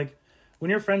that, but like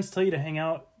when your friends tell you to hang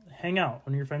out hang out.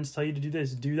 When your friends tell you to do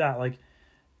this, do that. Like,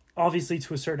 obviously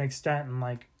to a certain extent, and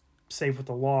like safe with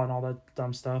the law and all that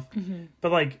dumb stuff.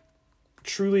 But like,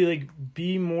 truly, like,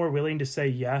 be more willing to say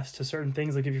yes to certain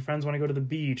things. Like, if your friends want to go to the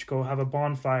beach, go have a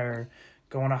bonfire,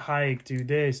 go on a hike, do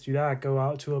this, do that, go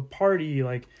out to a party,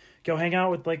 like, go hang out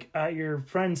with, like, at your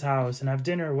friend's house and have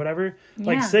dinner or whatever.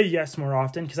 Like, say yes more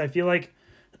often, because I feel like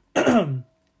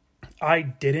I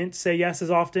didn't say yes as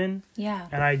often. Yeah.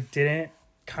 And I didn't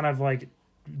kind of, like,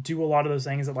 do a lot of those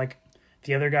things that, like,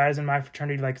 the other guys in my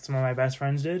fraternity, like, some of my best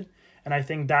friends did. And I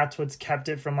think that's what's kept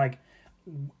it from, like,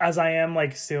 as I am,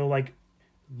 like, still, like,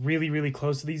 really, really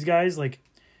close to these guys, like,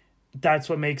 that's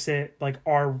what makes it, like,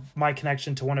 my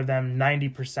connection to one of them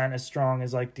 90% as strong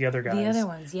as, like, the other guys. The other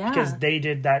ones, yeah. Because they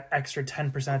did that extra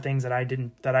 10% of things that I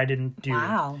didn't do.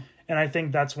 Wow. And I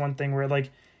think that's one thing where, like,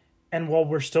 and while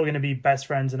we're still going to be best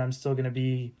friends and I'm still going to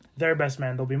be their best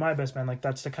man, they'll be my best man. Like,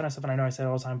 that's the kind of stuff, and I know I say it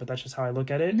all the time, but that's just how I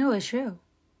look at it. No, it's true.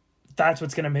 That's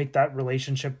what's going to make that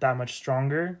relationship that much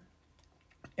stronger.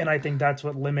 And I think that's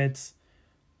what limits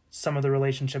some of the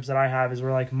relationships that I have, is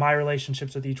where, like, my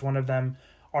relationships with each one of them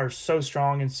are so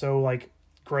strong and so, like,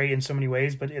 great in so many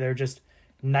ways, but they're just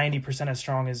 90% as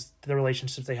strong as the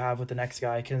relationships they have with the next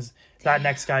guy, because that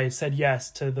next guy said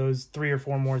yes to those 3 or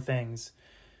 4 more things.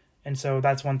 And so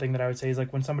that's one thing that I would say is,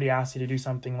 like, when somebody asks you to do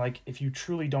something, like, if you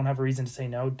truly don't have a reason to say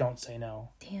no, don't say no.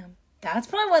 Damn. That's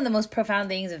probably one of the most profound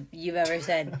things you've ever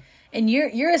said. And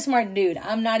you're a smart dude.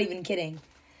 I'm not even kidding.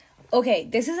 Okay,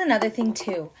 this is another thing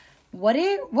too. What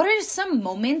are some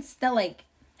moments that, like,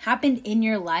 happened in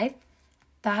your life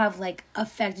that have, like,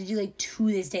 affected you, like,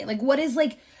 to this day? Like, what is,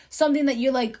 like, something that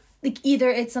you're, like, either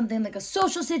it's something like a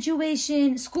social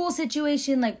situation, school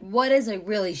situation, like, what has, like,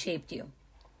 really shaped you?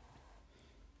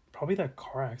 Probably that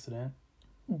car accident.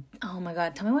 Oh my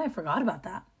God, tell me why I forgot about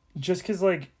that. Just because,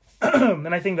 like,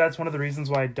 and I think that's one of the reasons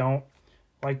why I don't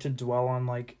like to dwell on,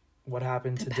 like, what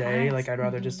happened today. Past. Like, I'd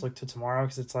rather just look to tomorrow,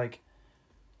 because it's, like,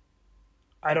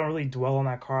 I don't really dwell on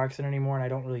that car accident anymore, and I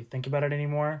don't really think about it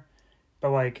anymore.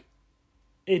 But, like,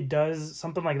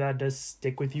 something like that does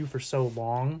stick with you for so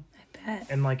long. I bet.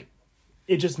 And, like,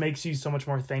 it just makes you so much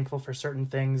more thankful for certain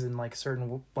things and, like,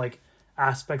 certain, like,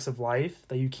 aspects of life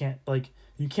that you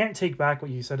can't take back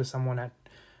what you said to someone at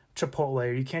Chipotle,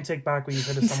 or you can't take back what you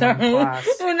said to someone in class.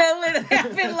 When that literally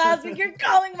happened last week, you're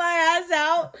calling my ass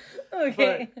out.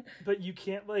 Okay. But you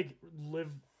can't, like, live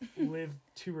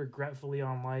too regretfully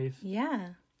on life. Yeah.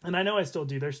 And I know I still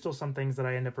do. There's still some things that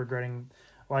I end up regretting,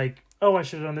 like, oh, I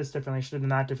should have done this differently, I should have done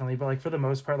that differently. But, like, for the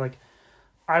most part, like,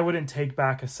 I wouldn't take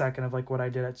back a second of, like, what I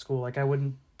did at school. Like, I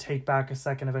wouldn't take back a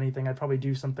second of anything. I'd probably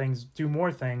do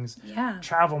more things. Yeah.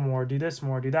 Travel more, do this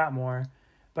more, do that more.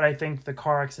 But I think the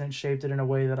car accident shaped it in a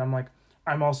way that I'm, like,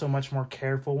 I'm also much more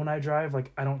careful when I drive.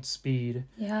 Like, I don't speed.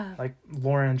 Yeah. Like,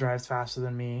 Lauren drives faster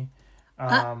than me.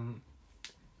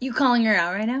 You calling her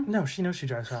out right now? No, she knows she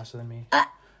drives faster than me.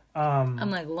 I'm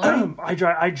like, Lauren.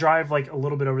 I drive, like, a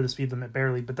little bit over the speed limit,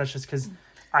 barely, but that's just because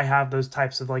I have those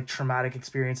types of, like, traumatic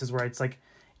experiences where it's, like,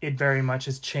 it very much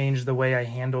has changed the way I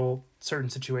handle certain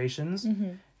situations.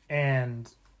 And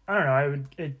I don't know,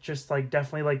 it just, like,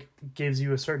 definitely, like, gives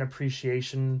you a certain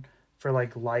appreciation for,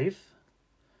 like, life.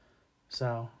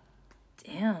 So.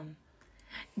 Damn.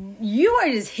 You are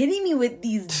just hitting me with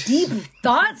these deep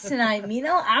thoughts tonight,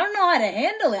 Mino. I don't know how to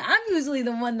handle it. I'm usually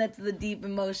the one that's the deep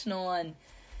emotional one.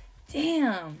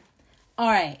 Damn. All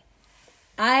right.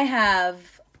 I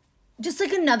have just,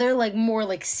 like, another, like, more,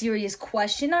 like, serious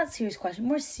question. Not serious question.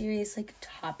 More serious, like,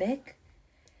 topic.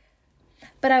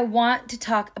 But I want to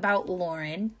talk about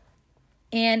Lauren.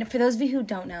 And for those of you who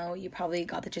don't know, you probably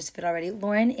got the gist of it already.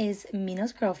 Lauren is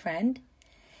Mino's girlfriend.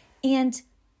 And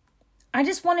I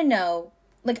just want to know,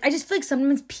 like, I just feel like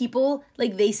sometimes people,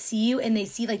 like, they see you and they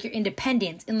see, like, your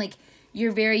independence and, like,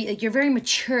 you're very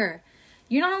mature.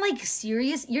 You're not, like,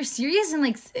 serious. You're serious in,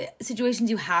 like, situations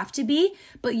you have to be,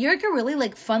 but you're, like, a really,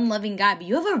 like, fun-loving guy. But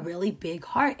you have a really big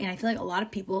heart, and I feel like a lot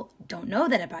of people don't know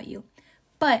that about you.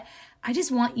 But I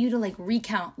just want you to, like,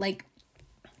 recount, like,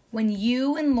 when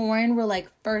you and Lauren were, like,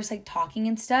 first, like, talking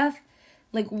and stuff,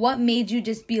 like, what made you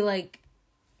just be, like,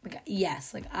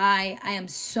 yes, like, I am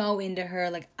so into her,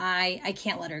 like, I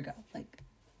can't let her go, like.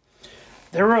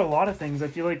 There were a lot of things. I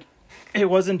feel like it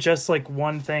wasn't just, like,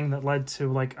 one thing that led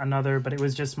to, like, another, but it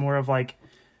was just more of, like,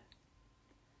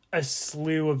 a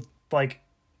slew of, like,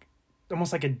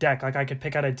 almost like a deck. Like, I could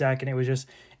pick out a deck, and it was just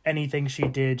anything she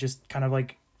did just kind of,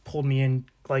 like, pulled me in,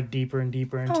 like, deeper and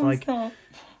deeper into,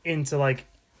 into, like,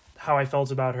 how I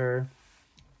felt about her.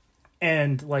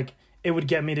 And, like, it would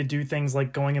get me to do things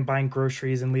like going and buying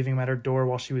groceries and leaving them at her door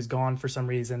while she was gone for some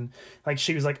reason. Like,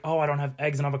 she was like, oh, I don't have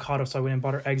eggs and avocado, so I went and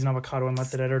bought her eggs and avocado and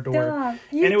left it at her door. And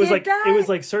it was like, it was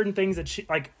like certain things that she,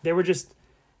 like, they were just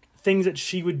things that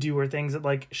she would do, or things that,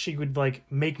 like, she would, like,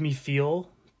 make me feel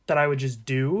that I would just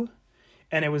do.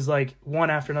 And it was like one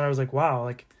after another. I was like, wow,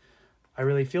 like, I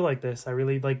really feel like this. I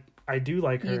really, like, I do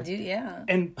like her. You do, yeah.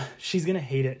 And she's going to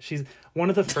hate it. She's one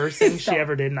of the first things she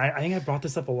ever did. And I think I brought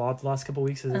this up a lot the last couple of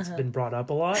weeks, as it's been brought up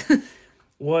a lot,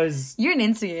 was... You're an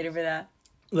instigator for that.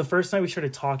 The first night we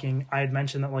started talking, I had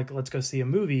mentioned that, like, let's go see a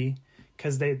movie.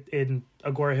 Because in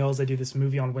Agora Hills, they do this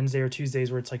movie on Wednesday or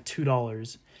Tuesdays where it's like $2.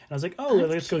 And I was like, oh,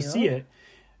 let's go see it.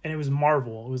 And it was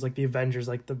Marvel. It was like the Avengers,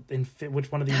 like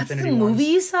which one of the Infinity ones. That's the movie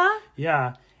you saw?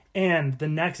 Yeah. And the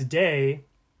next day,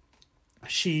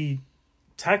 she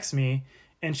texts me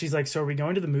and she's like, so are we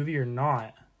going to the movie or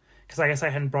not? Because I guess I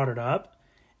hadn't brought it up.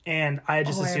 And I had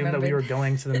just assumed that we were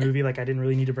going to the movie. Like, I didn't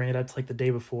really need to bring it up to, like, the day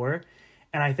before.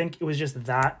 And I think it was just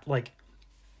that, like,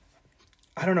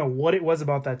 I don't know what it was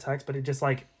about that text, but it just,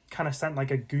 like, kind of sent,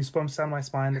 like, a goosebumps down my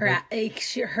spine.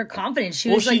 Her confidence. She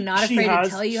was, like, not afraid to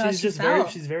tell you how she felt.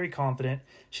 She's very confident.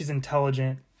 She's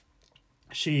intelligent.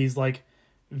 She's, like,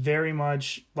 very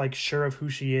much, like, sure of who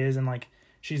she is. And, like,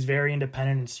 she's very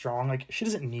independent and strong. Like, she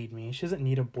doesn't need me. She doesn't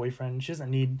need a boyfriend. She doesn't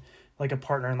need, like, a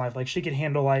partner in life. Like, she could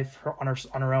handle life on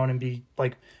her own and be,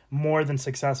 like, more than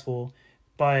successful.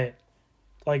 But,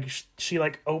 like, she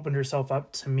like, opened herself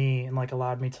up to me and, like,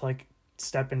 allowed me to, like,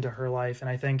 step into her life. And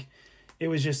I think it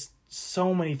was just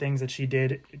so many things that she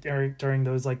did during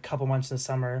those, like, couple months in the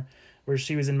summer where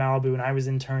she was in Malibu and I was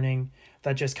interning,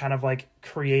 that just kind of, like,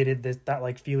 created that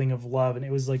like, feeling of love. And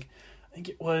it was, like, I think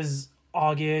it was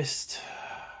August...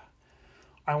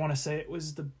 I want to say it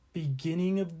was the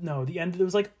beginning of... No, the end... It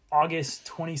was, like, August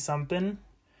 20-something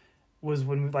was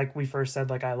when, we first said,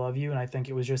 like, I love you. And I think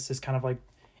it was just this kind of, like...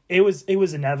 It was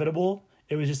inevitable.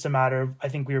 It was just a matter of... I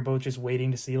think we were both just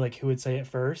waiting to see, like, who would say it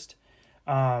first.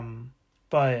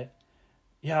 But,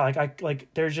 yeah,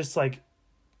 there's just, like,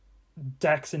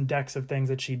 decks and decks of things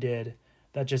that she did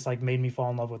that just, like, made me fall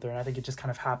in love with her. And I think it just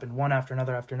kind of happened one after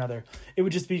another after another. It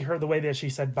would just be her, the way that she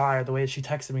said bye, or the way that she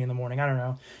texted me in the morning. I don't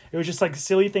know. It was just, like,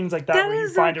 silly things like that where you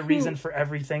find a reason for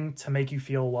everything to make you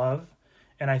feel love.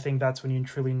 And I think that's when you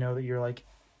truly know that you're, like,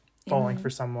 falling for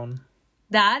someone.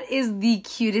 That is the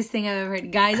cutest thing I've ever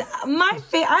heard. Guys,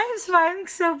 I am smiling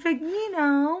so big,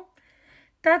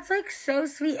 That's, like, so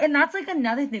sweet. And that's, like,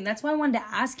 another thing. That's why I wanted to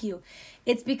ask you.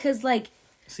 It's because, like...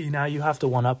 See, now you have to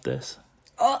one-up this.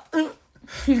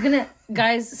 He's gonna,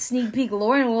 guys, sneak peek,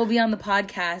 Lauren will be on the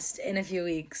podcast in a few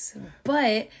weeks.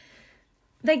 But,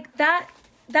 like,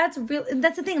 that's real.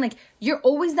 That's the thing. Like, you're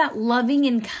always that loving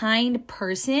and kind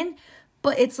person,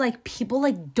 but it's like people,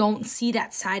 like, don't see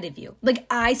that side of you. Like,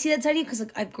 I see that side of you because,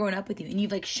 like, I've grown up with you and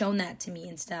you've, like, shown that to me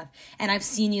and stuff. And I've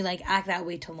seen you, like, act that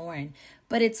way to Lauren.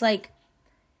 But it's like,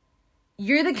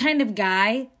 you're the kind of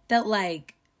guy that,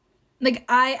 like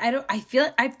I feel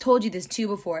like I've told you this too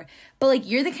before, but, like,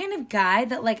 you're the kind of guy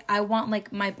that, like, I want,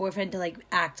 like, my boyfriend to, like,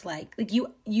 act like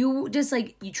you just,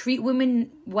 like, you treat women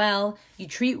well, you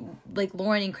treat, like,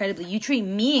 Lauren incredibly, you treat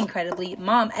me incredibly,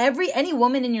 Mom, any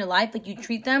woman in your life, like, you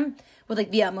treat them with,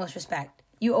 like, the utmost respect.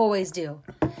 You always do.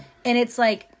 And it's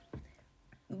like,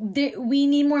 we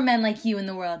need more men like you in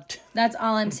the world. That's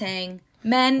all I'm saying.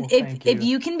 Men, if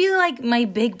you can be, like, my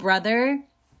big brother,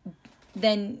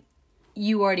 then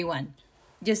you already won.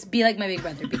 Just be like my big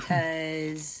brother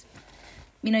because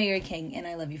you're a king and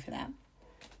I love you for that.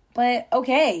 But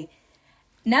okay,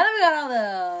 now that we got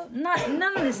all the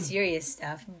none of the serious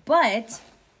stuff, but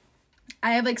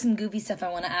I have, like, some goofy stuff I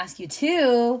want to ask you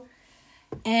too,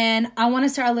 and I want to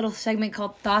start a little segment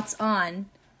called Thoughts On,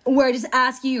 where I just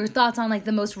ask you your thoughts on, like,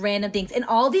 the most random things. And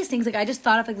all these things, like, I just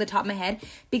thought of, like, the top of my head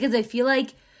because I feel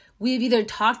like we've either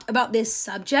talked about this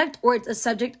subject or it's a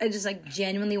subject I just, like,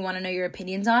 genuinely want to know your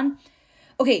opinions on.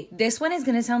 Okay, this one is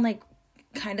going to sound, like,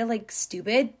 kind of, like,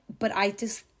 stupid, but I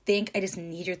just think I just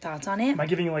need your thoughts on it. Am I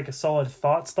giving you, like, a solid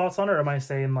thoughts on it, or am I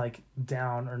saying, like,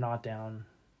 down or not down?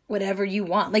 Whatever you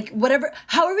want. Like,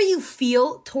 however you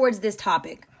feel towards this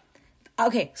topic.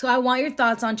 Okay, so I want your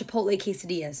thoughts on Chipotle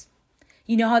quesadillas.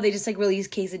 You know how they just, like, release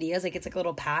quesadillas? Like, it's, like, a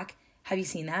little pack. Have you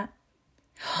seen that?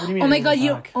 What do you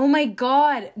mean? Oh my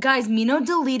god, guys! Mino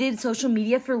deleted social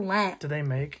media for Lent. Do they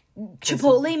make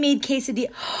Chipotle made quesadilla?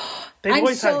 They've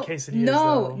always had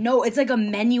quesadillas. No, it's like a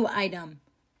menu item.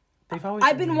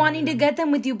 I've been wanting to get them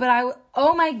with you, but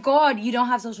oh my god, you don't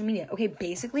have social media. Okay,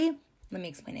 basically, let me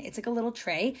explain it. It's like a little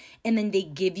tray, and then they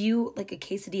give you, like, a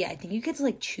quesadilla. I think you get to,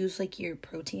 like, choose, like, your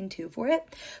protein too for it.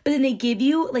 But then they give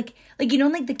you like, you know,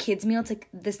 like, the kids meal. It's like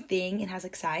this thing. It has,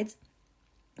 like, sides.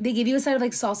 They give you a side of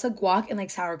like salsa, guac, and like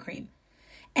sour cream.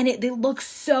 And they look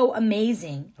so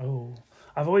amazing. Oh.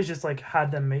 I've always just like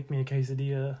had them make me a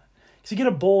quesadilla. So you get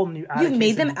a bowl and you add You've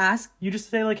made them ask? You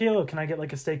just say like, hey, can I get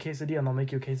like a steak quesadilla? And they'll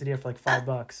make you a quesadilla for like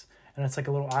 $5. And it's like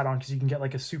a little add-on because you can get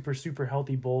like a super, super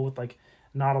healthy bowl with like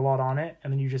not a lot on it.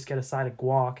 And then you just get a side of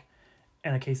guac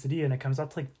and a quesadilla. And it comes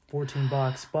out to like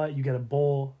 $14. But you get a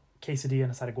bowl, quesadilla,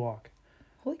 and a side of guac.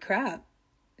 Holy crap.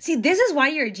 See, this is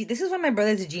why this is why my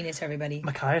brother's a genius, everybody.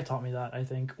 Micaiah taught me that, I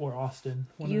think. Or Austin.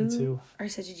 One of the two. You are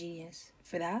such a genius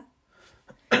for that.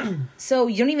 So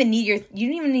you don't even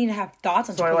need to have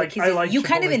thoughts on Chipotle quesadillas. I like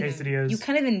Chipotle quesadillas. You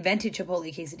kind of invented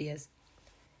Chipotle quesadillas.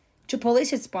 Chipotle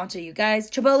should sponsor you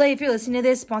guys. Chipotle, if you're listening to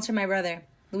this, sponsor my brother,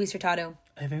 Luis Hurtado.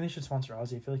 I think they should sponsor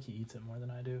Ozzy. I feel like he eats it more than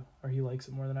I do, or he likes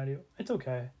it more than I do. It's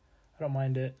okay. I don't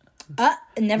mind it.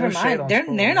 Never mind.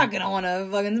 They're not gonna want to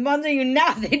fucking sponsor you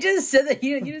now. They just said that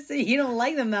you just say you don't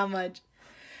like them that much.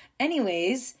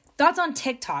 Anyways, thoughts on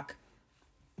TikTok?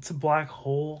 It's a black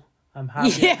hole. I'm happy.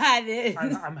 Yeah, it is.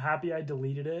 I'm happy I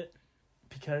deleted it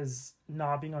because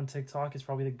not being on TikTok is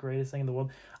probably the greatest thing in the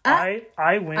world. I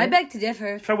beg to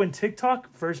differ. So when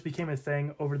TikTok first became a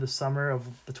thing over the summer of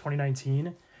the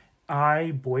 2019,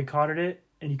 I boycotted it.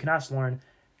 And you can ask Lauren.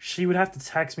 She would have to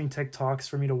text me TikToks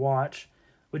for me to watch,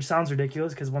 which sounds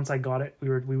ridiculous because once I got it,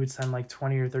 we would send like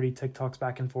 20 or 30 TikToks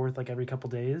back and forth like every couple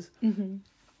days. Mm-hmm.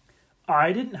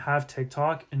 I didn't have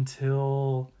TikTok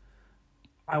until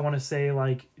I want to say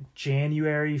like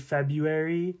January,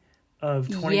 February of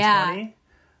 2020. Yeah.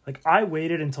 Like I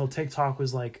waited until TikTok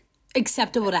was like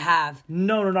acceptable to have.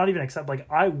 No, not even accept. Like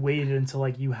I waited until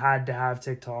like you had to have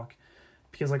TikTok.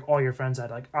 Because like all your friends had,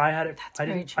 like I had it.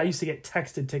 I used to get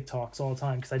texted TikToks all the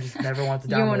time because I just never wanted to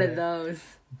download it. You're one of those.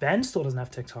 Ben still doesn't have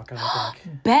TikTok, I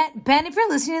don't think. Ben, if you're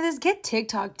listening to this, get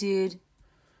TikTok, dude.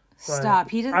 But stop.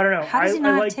 He doesn't. I don't know. How does he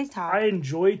not have TikTok? I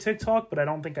enjoy TikTok, but I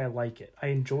don't think I like it. I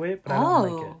enjoy it, but I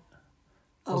don't like it.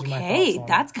 Okay,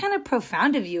 that's kind of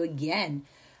profound of you again.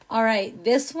 All right,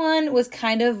 this one was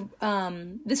kind of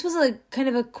this was a kind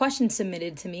of a question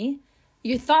submitted to me.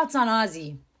 Your thoughts on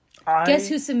Ozzy? Guess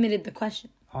who submitted the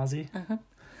question? Ozzy.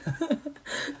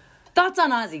 Thoughts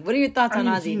on Ozzy? What are your thoughts on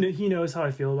Ozzy? He knows how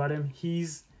I feel about him.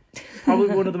 He's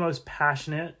probably one of the most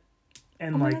passionate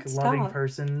and loving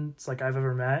persons like I've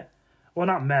ever met. Well,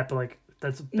 not met, but like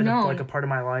that's been like a part of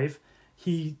my life.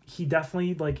 He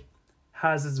definitely like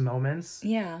has his moments.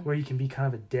 Yeah. Where you can be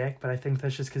kind of a dick, but I think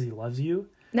that's just because he loves you.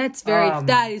 That's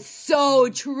that is so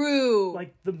true.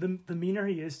 Like the meaner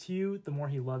he is to you, the more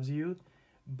he loves you.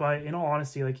 But in all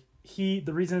honesty, like the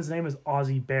reason his name is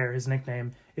Ozzy Bear, his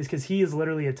nickname, is because he is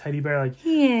literally a teddy bear. Like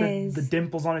he is. The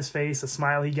dimples on his face, the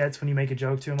smile he gets when you make a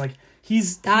joke to him. Like you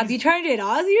trying to date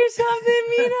Ozzy or something,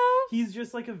 Mino? He's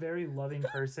just like a very loving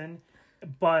person,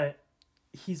 but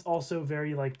he's also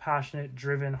very like passionate,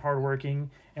 driven,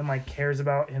 hardworking, and like cares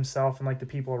about himself and like the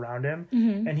people around him.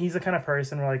 Mm-hmm. And he's the kind of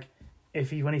person where like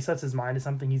when he sets his mind to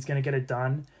something, he's gonna get it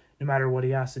done no matter what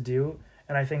he has to do.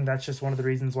 And I think that's just one of the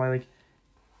reasons why like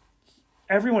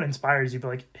everyone inspires you, but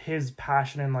like his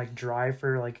passion and like drive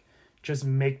for like just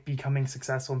becoming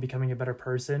successful and becoming a better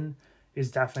person is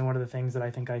definitely one of the things that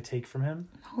I think I take from him.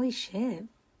 Holy shit.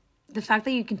 The fact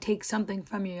that you can take something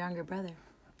from your younger brother.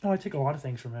 No, I take a lot of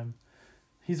things from him.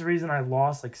 He's the reason I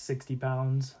lost like 60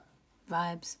 pounds.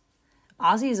 Vibes.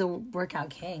 Ozzy is a workout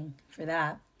king for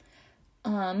that.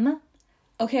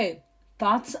 Okay.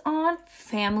 Thoughts on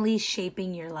family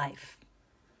shaping your life?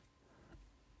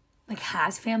 Like,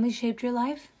 has family shaped your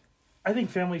life? I think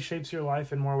family shapes your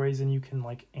life in more ways than you can,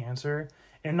 like, answer.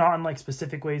 And not in, like,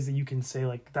 specific ways that you can say,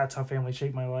 like, that's how family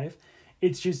shaped my life.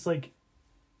 It's just, like,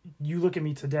 you look at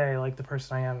me today, like, the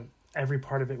person I am, every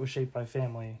part of it was shaped by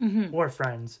family or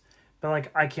friends. But,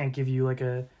 like, I can't give you, like,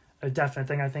 a definite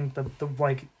thing. I think the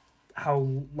like,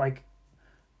 how, like,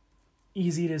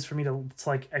 easy it is for me to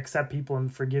like accept people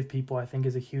and forgive people, I think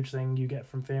is a huge thing you get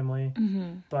from family.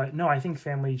 But no, I think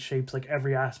family shapes like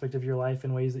every aspect of your life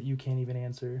in ways that you can't even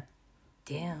answer.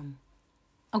 Damn.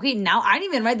 Okay, now I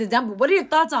didn't even write this down, but what are your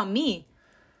thoughts on me?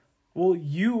 Well,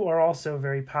 you are also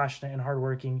very passionate and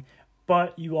hardworking,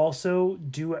 but you also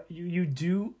you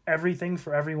do everything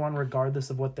for everyone regardless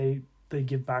of what they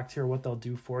give back to you or what they'll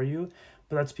do for you.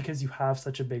 But that's because you have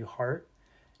such a big heart.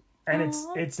 And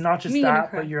it's not just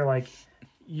that, but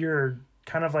you're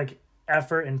kind of like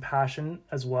effort and passion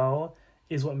as well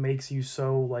is what makes you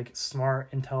so like smart,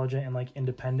 intelligent, and like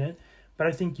independent. But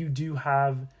I think you do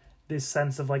have this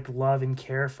sense of like love and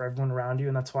care for everyone around you.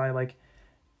 And that's why like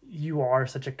you are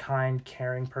such a kind,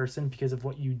 caring person because of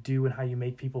what you do and how you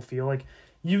make people feel. Like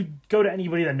you go to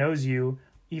anybody that knows you,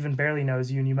 even barely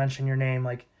knows you, and you mention your name,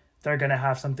 like they're going to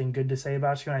have something good to say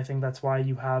about you. And I think that's why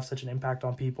you have such an impact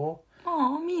on people.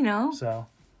 Oh, Mino. So.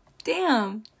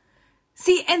 Damn.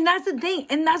 See, and that's the thing.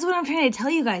 And that's what I'm trying to tell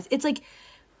you guys. It's like,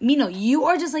 Mino, you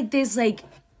are just like this, like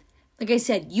I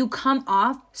said, you come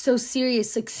off so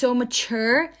serious, like so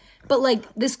mature, but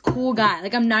like this cool guy.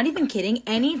 Like, I'm not even kidding.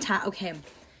 Anytime, okay,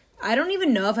 I don't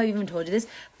even know if I've even told you this,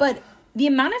 but the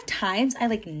amount of times I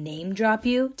like name drop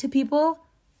you to people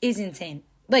is insane.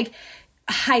 Like,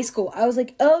 high school, I was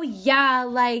like, oh yeah,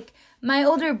 like my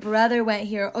older brother went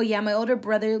here. Oh yeah, my older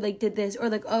brother like did this, or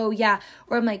like, oh yeah,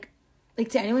 or I'm like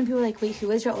to anyone, people are like, wait,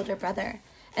 who is your older brother?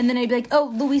 And then I'd be like,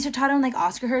 oh, Luis Hurtado and like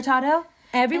Oscar Hurtado.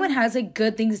 Everyone has like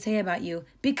good things to say about you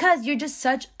because you're just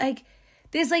such like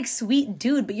this like sweet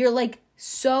dude, but you're like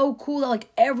so cool that like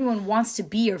everyone wants to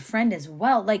be your friend as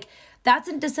well. Like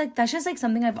that's just like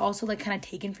something I've also like kind of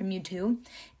taken from you too.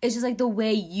 It's just like the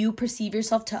way you perceive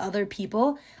yourself to other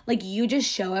people. Like you just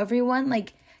show everyone,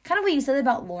 like kind of what you said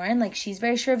about Lauren, like she's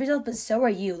very sure of herself, but so are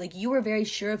you. Like you are very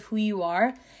sure of who you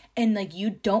are. And, like,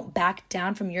 you don't back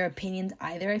down from your opinions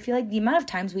either. I feel like the amount of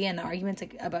times we get in arguments,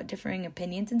 like, about differing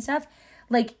opinions and stuff,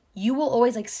 like, you will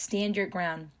always, like, stand your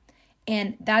ground.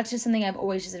 And that's just something I've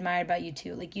always just admired about you,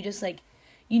 too. Like, you just, like,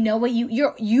 you know what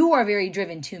you are very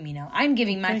driven, too, Mino. I'm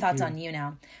giving my thoughts on you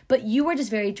now. But you are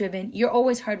just very driven. You're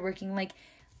always hardworking. Like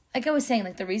I was saying,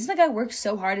 like, the reason, like, I work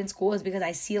so hard in school is because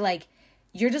I see, like,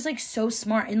 you're just, like, so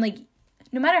smart. And, like,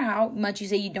 no matter how much you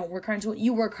say you don't work hard in school,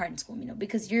 you work hard in school, you know,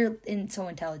 because you're so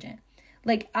intelligent.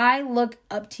 Like, I look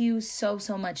up to you so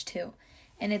much, too.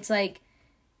 And it's like,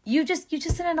 you just did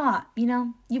it a lot, you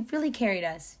know? You've really carried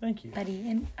us. Thank you. Buddy.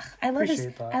 And I love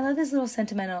I love this little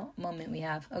sentimental moment we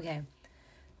have. Okay.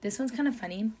 This one's kind of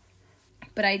funny,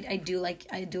 but I do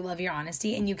love your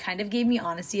honesty. And you kind of gave me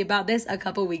honesty about this a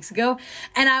couple weeks ago.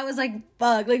 And I was like,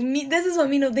 fuck, like, this is what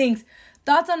Mino thinks.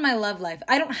 Thoughts on my love life.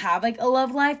 I don't have, like, a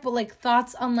love life, but, like,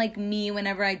 thoughts on, like, me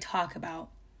whenever I talk about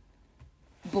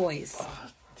boys.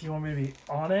 Do you want me to be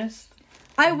honest?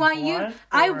 I want you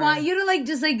to, like,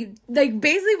 just, like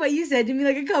basically what you said to me,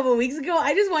 like, a couple of weeks ago.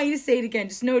 I just want you to say it again.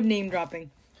 Just no name dropping.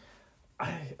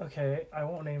 Okay, I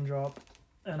won't name drop.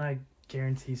 And I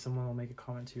guarantee someone will make a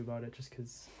comment to you about it just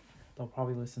because they'll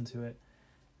probably listen to it.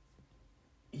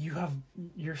 You have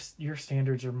your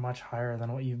standards are much higher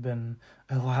than what you've been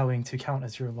allowing to count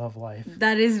as your love life.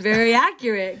 That is very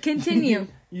accurate. Continue.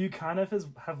 You kind of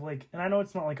have like, and I know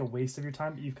it's not like a waste of your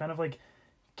time, but you've kind of like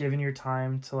given your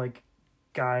time to like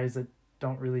guys that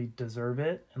don't really deserve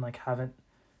it and like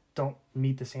don't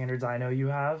meet the standards I know you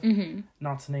have. Mm-hmm.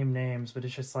 Not to name names, but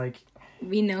it's just like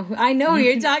I know who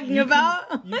you're talking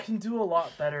about. You can do a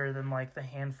lot better than like the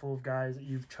handful of guys that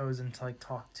you've chosen to like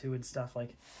talk to and stuff.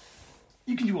 Like,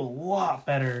 you can do a lot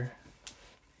better.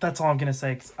 That's all I'm going to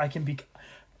say. 'Cause I can be...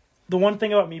 The one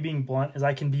thing about me being blunt is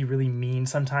I can be really mean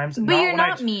sometimes. But you're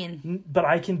not mean. But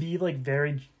I can be, like,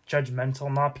 very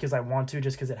judgmental. Not because I want to,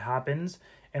 just because it happens.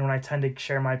 And when I tend to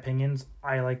share my opinions,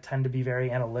 I, like, tend to be very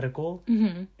analytical.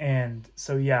 Mm-hmm. And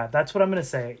so, yeah, that's what I'm going to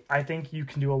say. I think you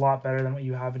can do a lot better than what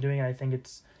you have been doing. And I think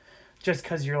it's just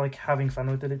because you're, like, having fun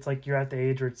with it. It's, like, you're at the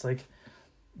age where it's, like,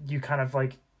 you kind of,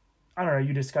 like... I don't know,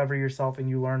 you discover yourself and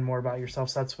you learn more about yourself.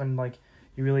 So that's when, like,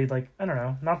 you really, like, I don't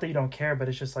know, not that you don't care, but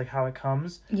it's just, like, how it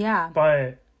comes. Yeah.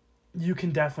 But you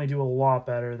can definitely do a lot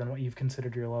better than what you've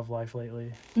considered your love life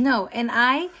lately. No, and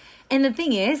the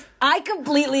thing is, I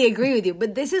completely agree with you.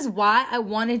 But this is why I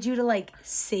wanted you to, like,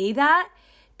 say that.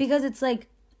 Because it's, like,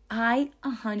 I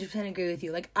 100% agree with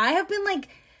you. Like, I have been, like,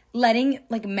 letting,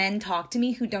 like, men talk to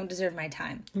me who don't deserve my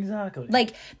time. Exactly.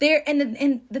 Like,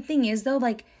 and the thing is, though,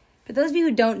 like... For those of you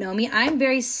who don't know me, I'm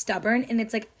very stubborn, and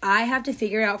it's like I have to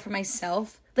figure it out for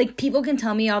myself. Like, people can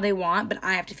tell me all they want, but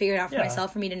I have to figure it out for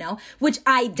myself for me to know, which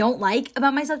I don't like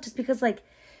about myself just because, like...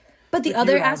 But the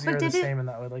other aspect of it... You're the same in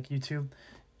that way. Like, YouTube,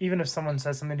 even if someone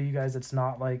says something to you guys that's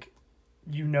not, like,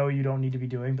 you don't need to be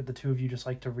doing, but the two of you just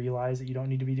like to realize that you don't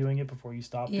need to be doing it before you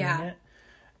stop doing it.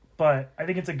 But I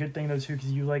think it's a good thing, though, too,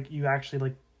 because you actually,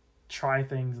 like, try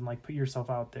things and, like, put yourself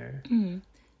out there. Mm-hmm.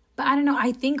 But I don't know,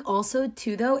 I think also,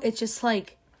 too, though, it's just,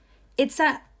 like, it's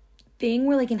that thing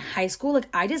where, like, in high school, like,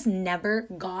 I just never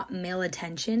got male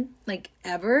attention, like,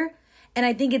 ever. And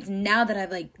I think it's now that I've,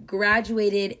 like,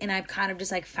 graduated and I've kind of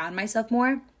just, like, found myself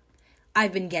more,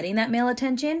 I've been getting that male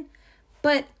attention.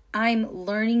 But I'm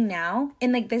learning now.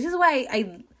 And, like, this is why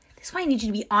I need you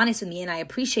to be honest with me, and I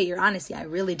appreciate your honesty. I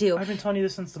really do. I've been telling you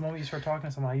this since the moment you started talking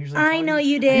to someone. I know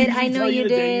you did. I know you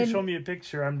did. You show me a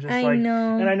picture. I'm just I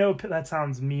know. And I know that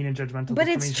sounds mean and judgmental. But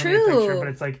it's true. But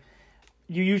it's like,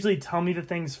 you usually tell me the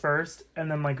things first, and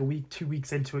then like a week, 2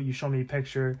 weeks into it, you show me a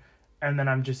picture, and then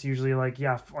I'm just usually like,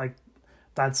 yeah, like,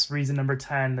 that's reason number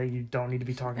 10 that you don't need to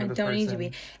be talking to this person. I don't need to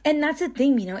be. And that's the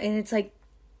thing, you know, and it's like,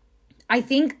 I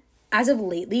think as of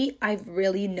lately, I've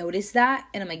really noticed that.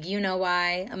 And I'm like, you know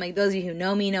why? I'm like, those of you who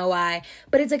know me know why.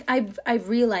 But it's like, I've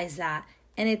realized that.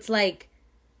 And it's like,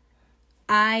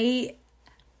 I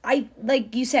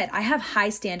like you said, I have high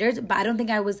standards, but I don't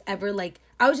think I was ever like,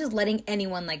 I was just letting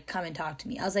anyone like come and talk to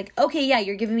me. I was like, okay, yeah,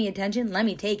 you're giving me attention. Let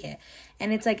me take it.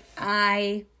 And it's like,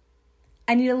 I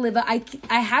need to live, I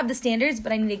have the standards,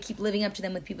 but I need to keep living up to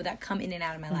them with people that come in and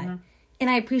out of my life. And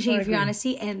I appreciate you for your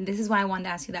honesty. And this is why I wanted to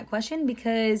ask you that question,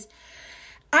 because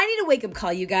I need a wake-up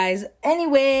call, you guys.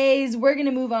 Anyways, we're going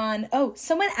to move on. Oh,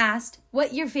 someone asked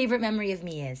what your favorite memory of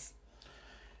me is.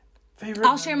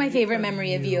 I'll share my favorite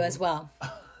memory of you as well.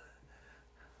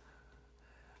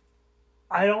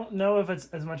 I don't know if it's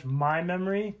as much my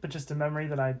memory, but just a memory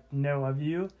that I know of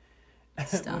you.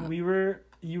 Stop. When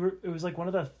it was like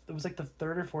the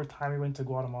third or fourth time we went to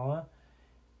Guatemala.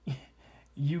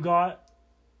 You got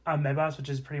amebas, which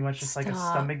is pretty much just like a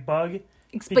stomach bug.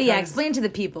 But yeah, explain to the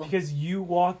people. Because you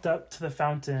walked up to the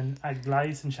fountain at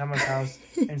Gladys and Chema's house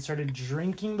and started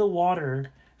drinking the water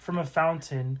from a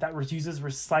fountain that uses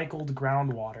recycled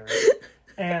groundwater.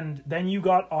 And then you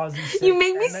got Ozzy sick. You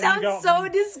make me sound so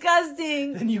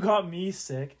disgusting. Then you got me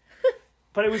sick.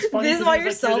 But it was funny. This is why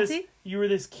you're salty? You were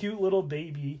this cute little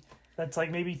baby that's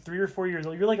like maybe 3 or 4 years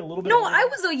old. You're like a little bit older. I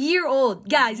was a year old.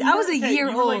 Guys, I was a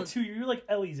year old. You were like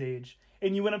Ellie's age.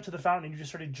 And you went up to the fountain and you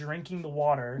just started drinking the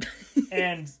water.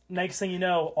 And next thing you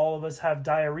know, all of us have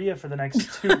diarrhea for the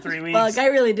next 2 or 3 weeks. Fuck, I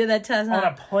really did that test, on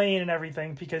a plane and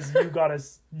everything because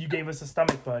you gave us a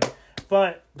stomach bug.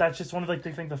 But that's just one of like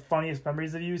the funniest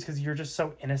memories of you is because you're just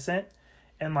so innocent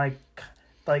and like.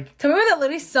 To remember that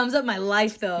literally sums up my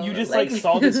life though. You just like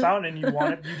saw this fountain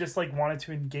and you just like wanted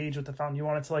to engage with the fountain. You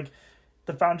wanted to like.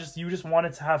 The fountain you just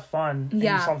wanted to have fun. And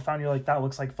you saw the fountain, you're like, that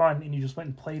looks like fun. And you just went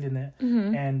and played in it.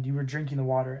 Mm-hmm. And you were drinking the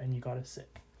water and you got us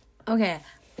sick. Okay.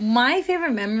 My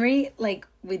favorite memory, like,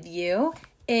 with you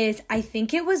is I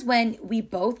think it was when we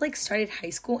both, like, started high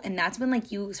school. And that's when,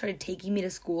 like, you started taking me to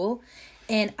school.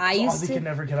 And I used Ozzy could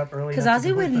never get up early. Because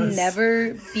Ozzy would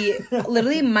never be...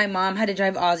 Literally, my mom had to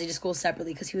drive Ozzy to school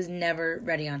separately because he was never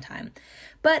ready on time.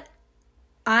 But...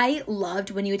 I loved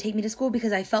when you would take me to school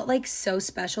because I felt like so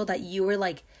special that you were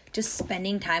like just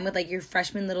spending time with like your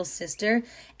freshman little sister.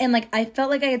 And like I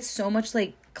felt like I had so much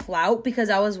like clout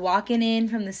because I was walking in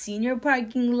from the senior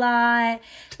parking lot.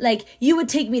 Like you would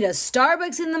take me to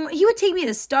Starbucks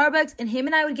and him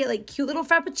and I would get like cute little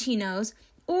frappuccinos.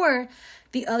 Or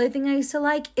the other thing I used to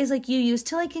like is like you used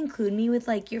to like include me with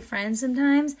like your friends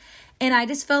sometimes. And I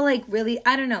just felt like really,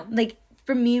 I don't know, like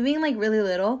for me being like really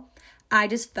little, I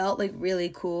just felt, like,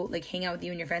 really cool, like, hang out with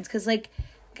you and your friends. Because, like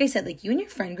I said, like, you and your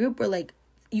friend group were, like,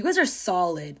 you guys are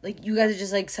solid. Like, you guys are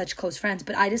just, like, such close friends.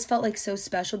 But I just felt, like, so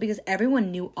special because everyone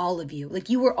knew all of you. Like,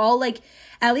 you were all, like,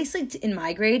 at least, like, in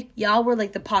my grade, y'all were,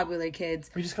 like, the popular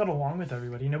kids. We just got along with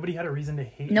everybody. Nobody had a reason to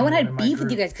hate No one had beef with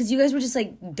you guys because you guys were just,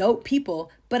 like, dope people.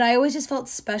 But I always just felt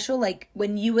special, like,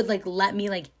 when you would, like, let me,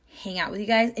 like, hang out with you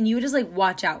guys. And you would just, like,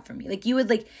 watch out for me. Like, you would,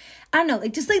 like, I don't know,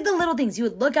 like, just, like, the little things. You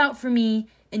would look out for me.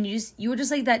 And you were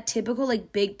just like that typical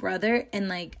like big brother, and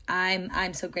like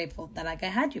I'm so grateful that like I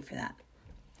had you for that.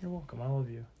 You're welcome. I love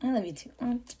you. I love you too.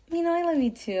 You know I love you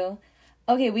too.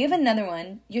 Okay, we have another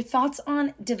one. Your thoughts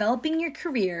on developing your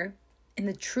career and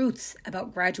the truths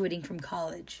about graduating from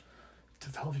college.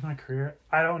 Developing my career?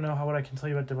 I don't know what I can tell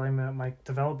you about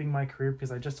developing my career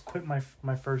because I just quit my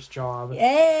first job.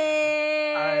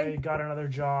 Yay! I got another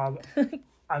job.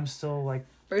 I'm still like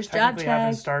first job check. I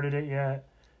haven't started it yet,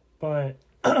 but.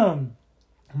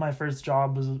 My first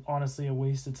job was honestly a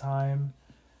waste of time.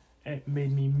 It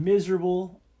made me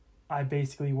miserable. I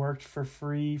basically worked for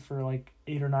free for like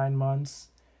 8 or 9 months,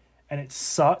 and it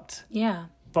sucked. Yeah.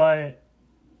 But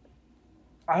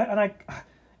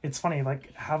it's funny.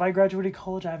 Like, have I graduated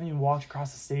college? I haven't even walked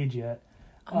across the stage yet.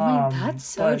 Oh my, that's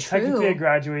so true. Technically, I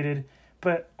graduated,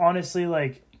 but honestly,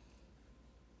 like,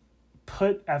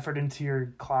 put effort into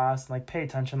your class and like pay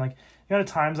attention. Like, the amount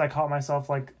of times I caught myself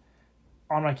like.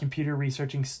 On my computer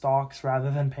researching stocks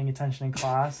rather than paying attention in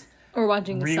class. Or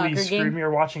watching a soccer game. Really screwed me, or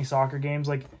watching soccer games.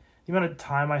 Like, the amount of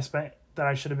time I spent that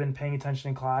I should have been paying attention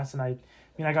in class, and I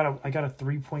got a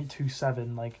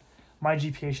 3.27. Like, my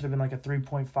GPA should have been like a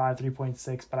 3.5,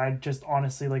 3.6, but I just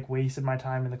honestly like wasted my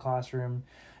time in the classroom.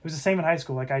 It was the same in high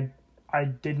school. Like, I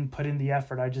didn't put in the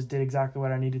effort. I just did exactly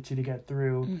what I needed to get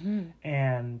through. Mm-hmm.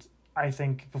 And I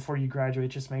think before you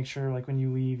graduate, just make sure like when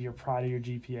you leave, you're proud of your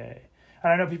GPA.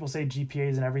 And I know people say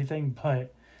GPAs and everything,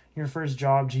 but your first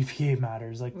job, GPA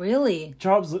matters. Like, really?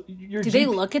 Jobs. Do they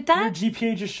look at that? Your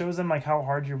GPA just shows them like how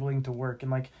hard you're willing to work,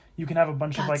 and like you can have a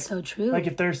bunch of like so true. Like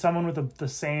if there's someone with the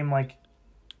same like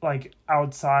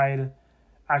outside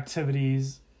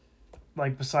activities,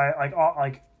 like beside like all,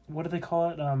 like what do they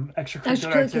call it,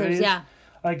 extracurricular activities, yeah.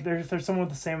 Like if there's someone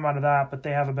with the same amount of that, but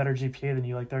they have a better GPA than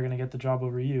you, like they're gonna get the job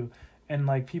over you. And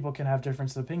like people can have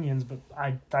different opinions, but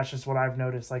that's just what I've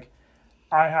noticed. Like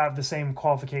I have the same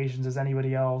qualifications as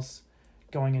anybody else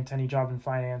going into any job in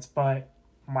finance, but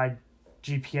my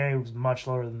GPA was much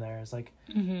lower than theirs. Like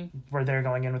where they're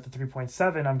going in with a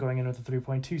 3.7, I'm going in with a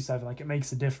 3.27. Like it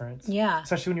makes a difference. Yeah.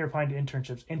 Especially when you're applying to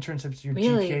internships. Internships, your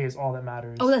really? GPA is all that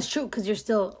matters. Oh, that's true, because you're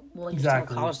still you're still a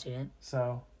college student.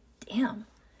 So. Damn.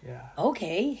 Yeah.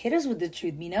 Okay, hit us with the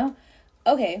truth, Mino.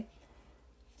 Okay.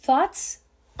 Thoughts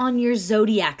on your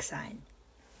zodiac sign.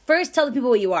 First, tell the people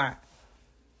what you are.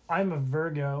 I'm a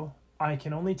Virgo. I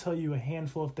can only tell you a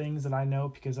handful of things that I know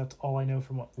because that's all I know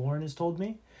from what Lauren has told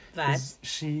me.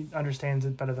 She understands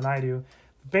it better than I do.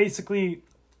 Basically,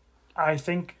 I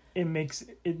think it makes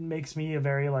me a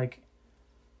very like,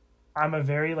 I'm a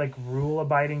very like rule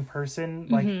abiding person.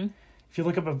 Like if you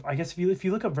look up if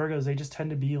you look up Virgos, they just tend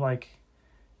to be like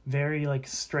very like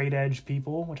straight edge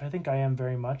people, which I think I am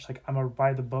very much. Like I'm a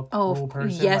by the book rule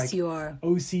person. Yes, like, you are.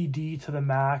 OCD to the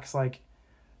max. Like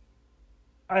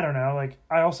I don't know. Like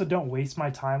I also don't waste my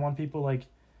time on people. Like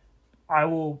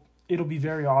it'll be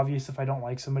very obvious if I don't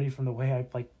like somebody from the way I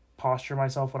like posture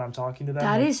myself when I'm talking to them.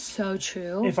 That like, is so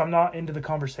true. If I'm not into the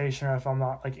conversation or if I'm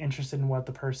not like interested in what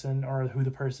the person or who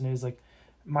the person is, like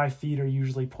my feet are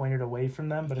usually pointed away from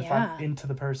them. But if I'm into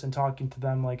the person, talking to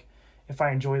them, like if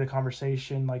I enjoy the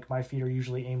conversation, like my feet are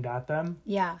usually aimed at them.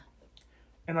 Yeah.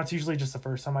 And that's usually just the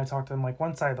first time I talk to them. Like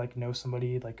once I like know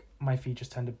somebody, like my feet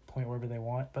just tend to point wherever they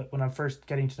want. But when I'm first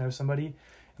getting to know somebody and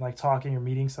like talking or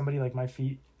meeting somebody, like my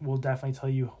feet will definitely tell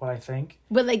you what I think.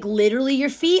 But like literally your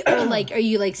feet, or like are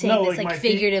you like saying no, this like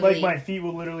figuratively? Like my feet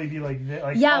will literally be like this.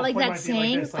 Like, yeah, like that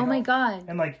saying. Like, oh my god.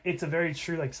 And like it's a very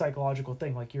true like psychological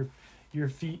thing. Like your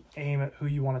feet aim at who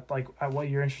you want to, like at what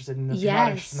you're interested in. If you're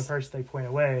not interested in the person, they point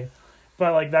away.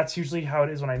 But like that's usually how it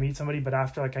is when I meet somebody. But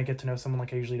after like I get to know someone,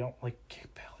 like I usually don't like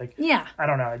yeah. I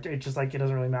don't know. It just like it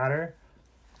doesn't really matter.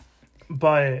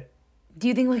 But do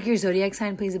you think like your zodiac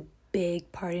sign plays a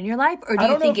big part in your life, or do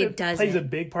you think it doesn't? Plays a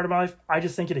big part of my life. I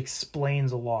just think it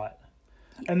explains a lot.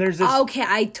 And there's this. Okay,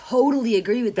 I totally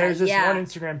agree with that. There's this one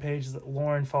Instagram page that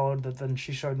Lauren followed that then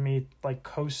she showed me like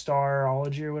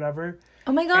co-starology or whatever.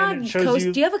 Oh my god!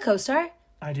 Do you have a co-star?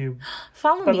 I do.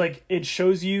 Follow me. But like it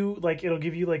shows you like it'll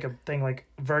give you like a thing like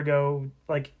Virgo,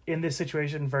 like in this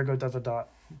situation Virgo ...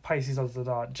 Pisces ...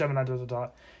 Gemini ...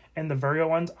 And the Virgo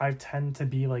ones I tend to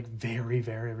be like very,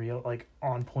 very real, like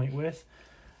on point with.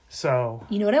 So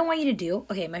you know what I want you to do?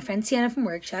 Okay, my friend Sienna from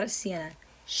work, shout out to Sienna.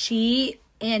 She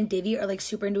and Divvy are like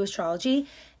super into astrology,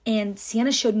 and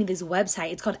Sienna showed me this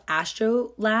website. It's called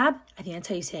Astro Lab. I think that's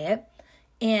how you say it.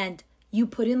 And you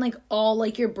put in like all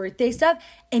like your birthday stuff,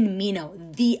 and Mino,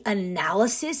 the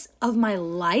analysis of my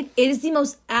life, it is the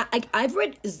most like I've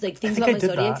read like things about my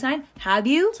zodiac sign. Have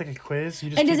you? It's like a quiz.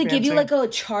 You just and does it give you like a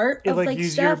chart of like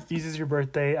stuff? It uses your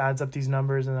birthday, adds up these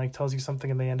numbers, and like tells you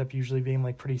something, and they end up usually being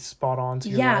like pretty spot on to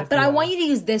your life. But I want you to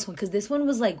use this one because this one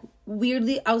was like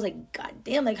weirdly. I was like, God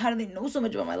damn! Like, how do they know so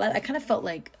much about my life? I kind of felt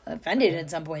like offended at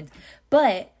some points,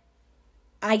 but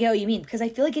I get what you mean, because I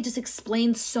feel like it just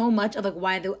explains so much of like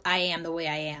why I am the way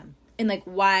I am, and like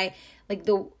why like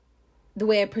the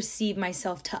way I perceive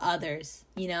myself to others,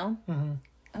 you know?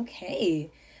 Mm-hmm. Okay.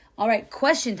 All right,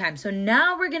 question time. So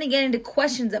now we're going to get into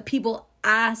questions that people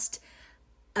asked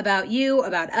about you,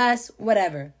 about us,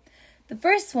 whatever. The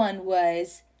first one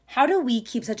was, how do we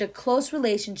keep such a close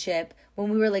relationship when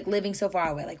we were like living so far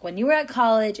away? Like when you were at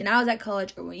college and I was at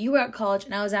college, or when you were at college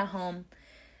and I was at home.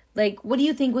 Like, what do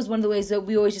you think was one of the ways that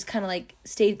we always just kind of, like,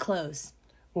 stayed close?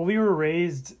 Well, we were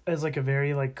raised as, like, a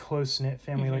very, like, close-knit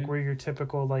family. Mm-hmm. Like, we're your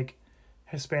typical, like,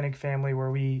 Hispanic family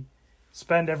where we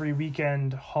spend every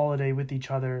weekend holiday with each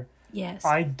other. Yes.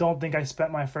 I don't think I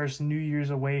spent my first New Year's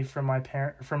away from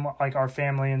our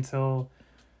family until...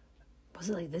 Was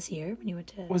it, like, this year when you went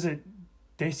to... Was it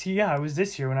this year? Yeah, it was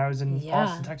this year when I was in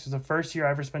Austin, Texas. The first year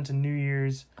I ever spent a New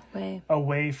Year's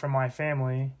away from my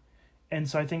family. And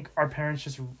so I think our parents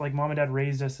just, like, mom and dad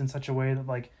raised us in such a way that,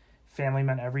 like, family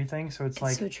meant everything. So it's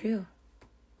like... so true.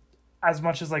 As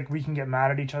much as, like, we can get mad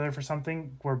at each other for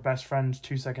something, we're best friends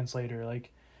 2 seconds later.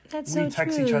 Like, we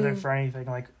text each other for anything.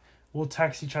 Like, we'll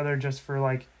text each other just for,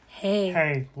 like,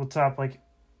 hey, what's up? Like,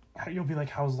 you'll be like,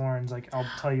 how's Lauren's? Like, I'll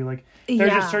tell you, like, there's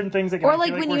just certain things that, or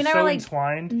like, when we're so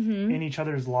entwined in each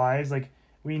other's lives. Like,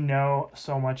 we know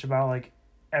so much about, like,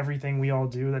 everything we all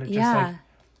do that it just, like,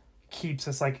 keeps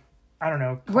us, like, I don't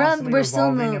know, constantly we're still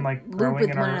in the and like loop growing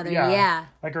with in one our another. Yeah.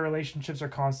 like our relationships are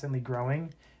constantly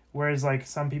growing. Whereas like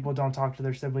some people don't talk to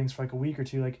their siblings for like a week or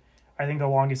two. Like I think the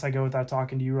longest I go without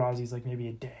talking to you, Rosie, is like maybe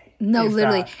a day. No,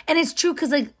 literally. And it's true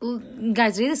because, like,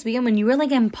 guys, this weekend when you were,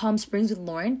 like, in Palm Springs with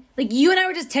Lauren, like, you and I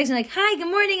were just texting, like, hi, good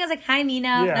morning. I was like, hi, Nina.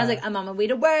 Yeah. And I was like, I'm on my way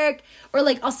to work. Or,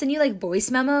 like, I'll send you, like, voice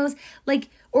memos. Like,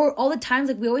 or all the times,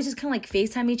 like, we always just kind of, like,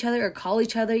 FaceTime each other or call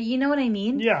each other. You know what I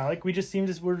mean? Yeah, like, we're just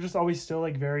always still,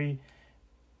 like, very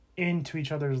into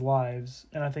each other's lives.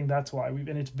 And I think that's why. And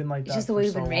it's been like that. It's just the way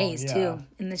we've been raised, too.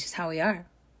 And that's just how we are.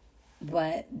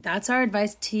 But that's our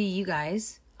advice to you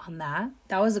guys on that.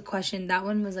 That was a question. That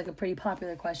one was like a pretty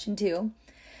popular question too.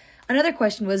 Another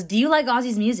question was, do you like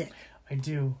Ozzy's music? I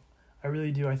do. I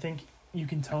really do. I think you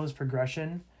can tell his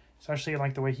progression, especially in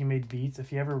like the way he made beats.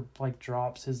 If he ever like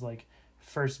drops his like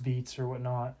first beats or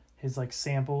whatnot, his like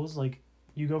samples, like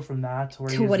you go from that to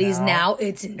where to what he's now.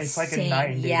 It's insane. It's like a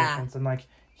night and day difference. And like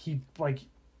he like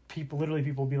people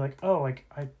will be like, oh, like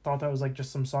I thought that was like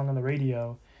just some song on the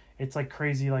radio. It's like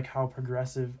crazy, like how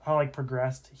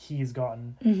progressed he's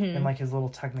gotten in like his little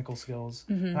technical skills.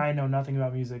 And I know nothing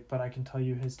about music, but I can tell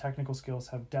you his technical skills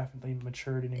have definitely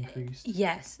matured and increased.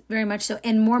 Yes, very much so,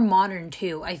 and more modern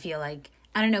too. I feel like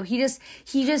I don't know. He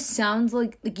just sounds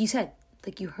like you said,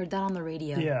 like you heard that on the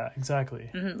radio. Yeah, exactly.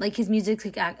 Like his music's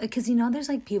like because there's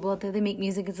like people out there that make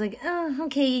music. It's like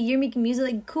okay, you're making music,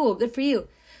 like cool, good for you.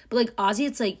 But, like, Ozzy,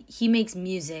 it's, like, he makes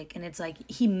music, and it's, like,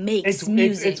 he makes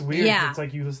music. It's weird. Yeah. It's,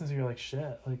 like, you listen to it, you're like,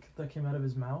 shit, like, that came out of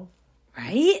his mouth?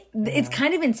 Right? Yeah. It's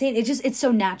kind of insane. It's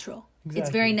so natural. Exactly. It's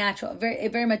very natural.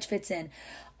 It very much fits in.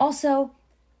 Also,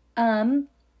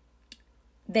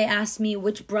 they asked me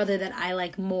which brother that I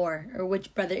like more, or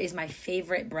which brother is my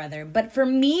favorite brother. But for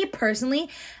me, personally,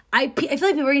 I feel like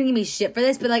people are going to give me shit for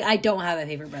this, but, like, I don't have a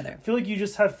favorite brother. I feel like you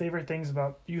just have favorite things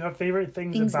about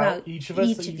about each of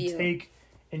us that you take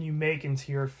and you make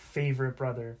into your favorite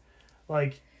brother.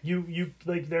 Like you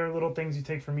like there are little things you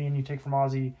take from me and you take from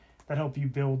Ozzy that help you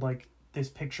build like this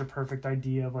picture perfect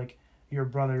idea of like your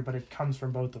brother, but it comes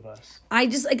from both of us. I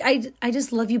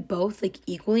just love you both like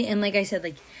equally, and like I said,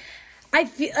 like I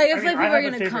feel like people are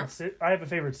gonna I have a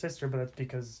favorite sister, but that's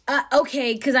because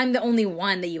okay, because I'm the only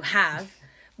one that you have,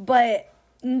 but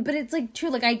it's like true,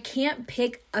 like I can't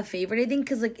pick a favorite, I think,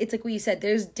 because like it's like what you said,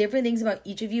 there's different things about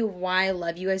each of you of why I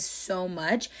love you guys so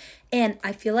much. And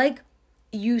I feel like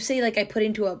you say like I put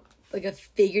into a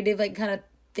figurative like kind of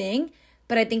thing,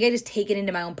 but I think I just take it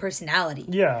into my own personality.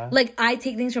 Yeah, like I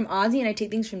take things from Ozzy and I take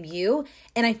things from you,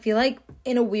 and I feel like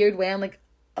in a weird way I'm like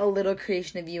a little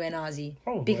creation of you and Ozzy.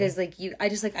 Probably. Because like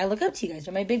I look up to you guys.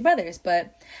 You're my big brothers,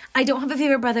 but I don't have a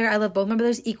favorite brother. I love both my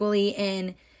brothers equally,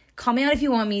 and call me out if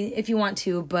you want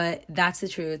to, but that's the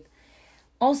truth.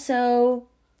 Also,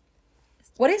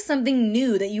 what is something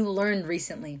new that you learned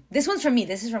recently? This one's from me.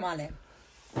 This is from Ale.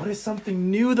 What is something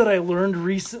new that I learned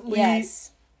recently?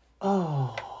 Yes.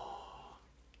 Oh.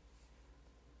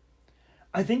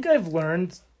 I think I've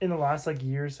learned in the last like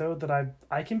year or so that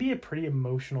I can be a pretty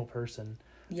emotional person.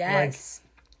 Yes.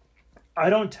 Like, I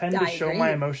don't tend to show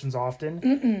my emotions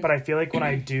often, but I feel like when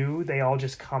I do, they all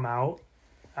just come out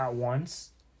at once.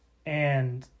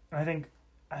 And I think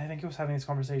I was having this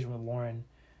conversation with Lauren.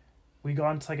 We got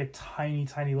into like a tiny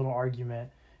little argument,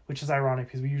 which is ironic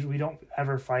because we don't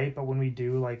ever fight, but when we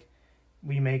do, like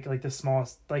we make like the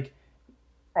smallest like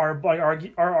our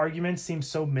arguments seem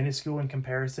so minuscule in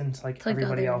comparison to like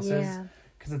everybody else's.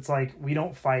 Because it's like we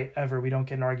don't fight ever, we don't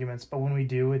get in arguments, but when we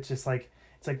do, it's just like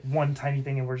it's like one tiny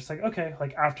thing, and we're just like okay,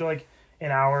 like after like an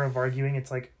hour of arguing,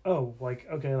 it's like, oh, like,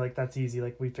 okay, like, that's easy.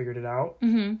 Like, we figured it out.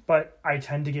 But I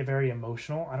tend to get very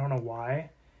emotional. I don't know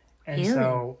why. And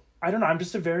so, I don't know. I'm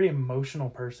just a very emotional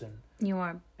person. You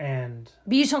are. But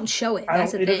you just don't show it.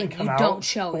 That's the thing. Doesn't come you out, don't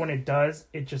show it. But when it does,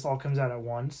 it just all comes out at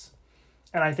once.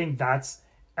 And I think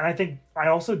I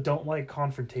also don't like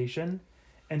confrontation.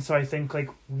 And so I think, like,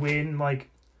 when, like,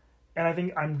 and I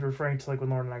think I'm referring to, like,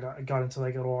 when Lauren and I got into,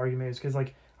 like, a little argument, because,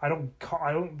 like, I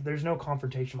don't, there's no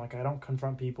confrontation. Like, I don't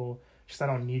confront people. Just I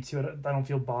don't need to. I don't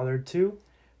feel bothered to.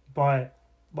 But,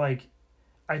 like,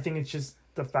 I think it's just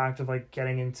the fact of, like,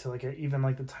 getting into, like, even,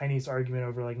 like, the tiniest argument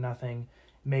over, like, nothing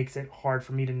makes it hard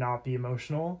for me to not be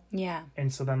emotional. Yeah.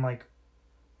 And so then, like,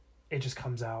 it just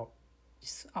comes out.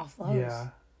 Just offloads. Yeah.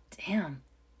 Damn.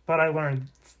 But I learned,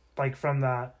 like, from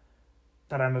that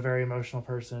I'm a very emotional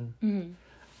person. Mm-hmm.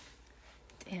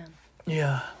 Damn.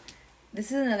 Yeah. This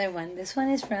is another one. This one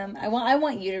is from... I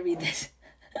want you to read this.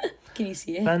 Can you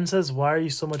see it? Ben says, why are you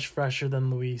so much fresher than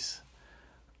Luis?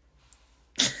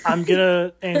 I'm going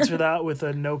to answer that with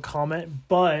a no comment,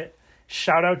 but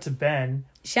shout out to Ben.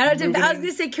 Shout out to Ben. I was going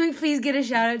to say, can we please get a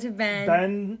shout out to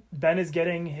Ben? Ben is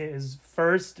getting his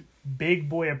first big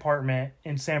boy apartment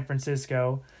in San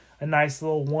Francisco. A nice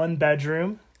little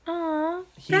 1-bedroom. Aw,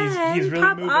 he's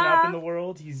really moving up in the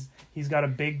world. He's got a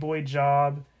big boy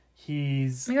job.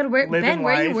 He's oh my God, Ben,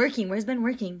 where are you working? Where's Ben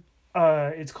working?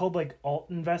 It's called like alt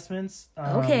investments.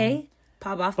 Okay.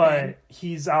 Pop off, but Ben.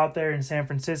 He's out there in San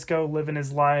Francisco living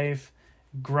his life,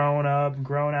 grown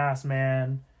ass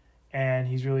man, and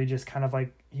he's really just kind of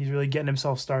like he's really getting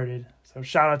himself started. So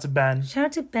shout out to Ben. Shout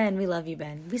out to Ben. We love you,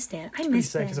 Ben. We stand. I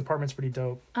miss Ben. His apartment's pretty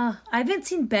dope. I haven't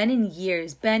seen Ben in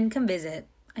years. Ben, come visit.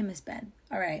 I miss Ben.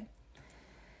 All right.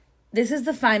 This is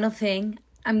the final thing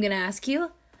I'm gonna ask you.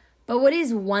 But what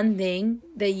is one thing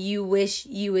that you wish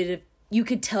you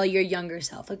could tell your younger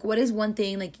self? Like, what is one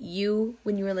thing, like, you,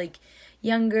 when you were, like,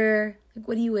 younger, like,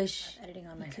 what do you wish? I'm editing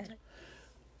on my head.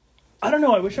 I don't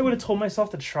know. I wish I would have told myself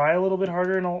to try a little bit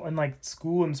harder in like,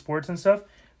 school and sports and stuff.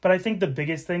 But I think the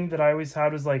biggest thing that I always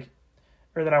had was, like,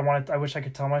 or that I wish I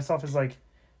could tell myself is, like,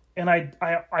 and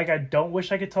I don't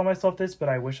wish I could tell myself this, but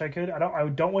I wish I could. I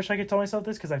don't wish I could tell myself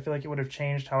this because I feel like it would have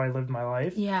changed how I lived my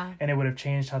life. Yeah. And it would have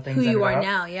changed how things who you are up.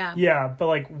 now, yeah. Yeah, but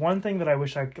like one thing that I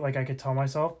wish I could tell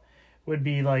myself would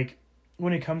be like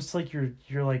when it comes to like your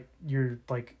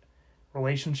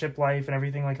relationship life and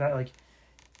everything like that, like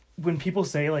when people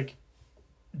say like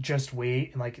just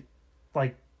wait and like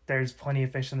there's plenty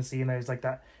of fish in the sea and there's like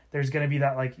that there's gonna be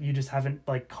that like you just haven't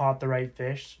like caught the right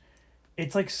fish.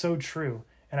 It's like so true.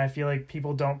 And I feel like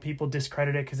people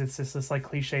discredit it because it's just this like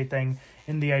cliche thing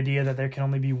in the idea that there can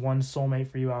only be one soulmate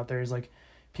for you out there is like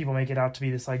people make it out to be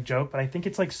this like joke, but I think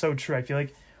it's like so true. I feel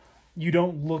like you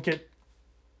don't look at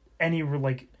any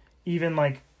like even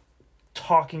like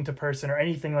talking to person or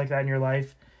anything like that in your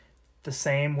life the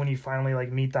same when you finally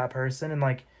like meet that person, and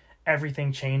like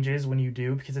everything changes when you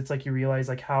do because it's like you realize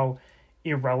like how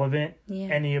irrelevant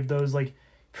any of those like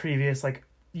previous like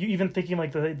you even thinking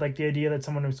like the idea that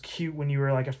someone was cute when you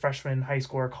were like a freshman in high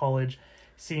school or college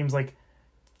seems like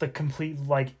the complete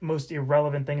like most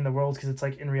irrelevant thing in the world because it's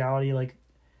like in reality like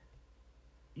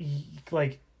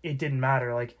it didn't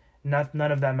matter, like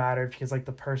none of that mattered because like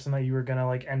the person that you were gonna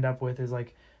like end up with is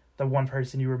like the one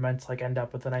person you were meant to like end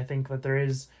up with. And I think that there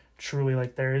is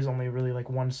only really like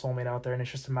one soulmate out there, and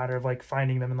it's just a matter of like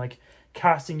finding them and like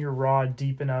casting your rod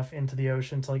deep enough into the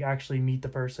ocean to like actually meet the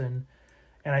person.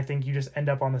 And I think you just end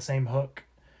up on the same hook.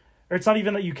 Or it's not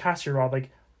even that you cast your rod,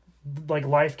 like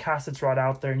life casts its rod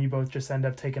out there and you both just end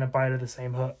up taking a bite of the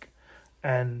same hook.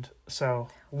 And so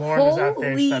Lauren was that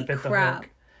fish that bit the hook.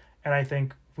 And I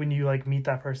think when you like meet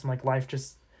that person, like life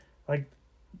just like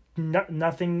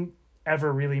nothing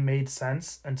ever really made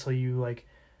sense until you like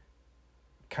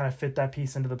kind of fit that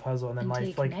piece into the puzzle, and then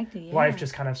life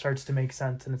just kind of starts to make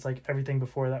sense. And it's like everything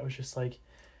before that was just like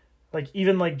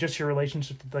even like just your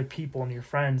relationship with like people and your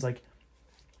friends, like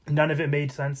none of it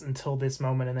made sense until this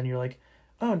moment, and then you're like,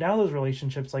 oh, now those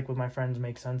relationships like with my friends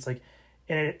make sense. Like,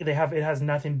 and it has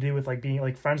nothing to do with like being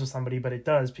like friends with somebody, but it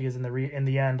does, because in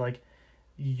the end, like,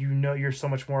 you know, you're so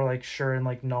much more like sure and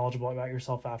like knowledgeable about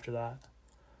yourself after that.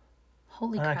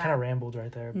 Holy crap! I kind of rambled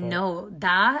right there. But... No,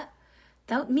 that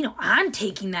I'm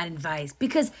taking that advice,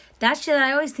 because that's shit that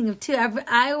I always think of too.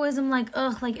 I always am like,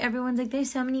 ugh, like everyone's like,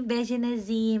 there's so many bitches in the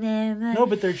sea, man. No,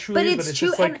 but they're true. But it's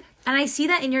true, like... and I see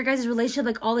that in your guys' relationship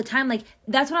like all the time. Like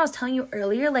that's what I was telling you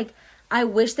earlier. Like I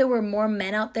wish there were more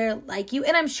men out there like you,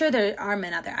 and I'm sure there are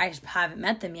men out there. I just haven't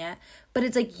met them yet. But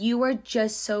it's like you are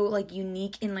just so like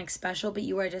unique and like special, but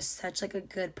you are just such like a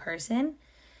good person.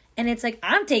 And it's like,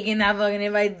 I'm taking that fucking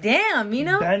advice. Damn, you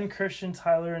know? Ben, Christian,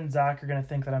 Tyler, and Zach are going to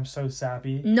think that I'm so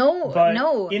sappy.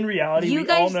 No. In reality, you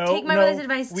guys take my brother's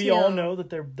advice too. We all know that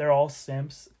they're all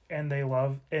simps, and they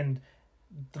love, and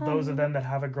those of them that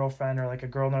have a girlfriend or like a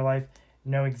girl in their life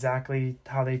know exactly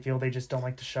how they feel. They just don't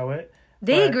like to show it.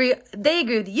 They agree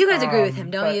with you. You guys agree with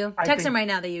him, don't you? Text him right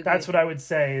now that you agree. That's what I would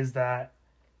say, is that,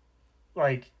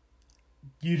 like,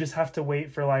 you just have to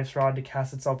wait for life's rod to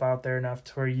cast itself out there enough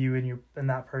to where you and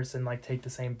that person like take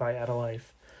the same bite out of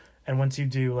life. And once you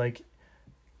do, like,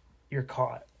 you're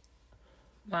caught.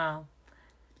 Wow.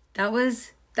 That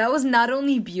was not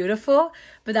only beautiful,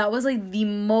 but that was like the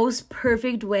most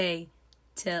perfect way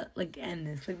to like end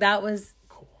this. Like that was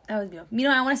cool. That was beautiful. You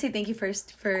know, I want to say thank you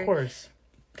first for of course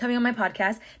coming on my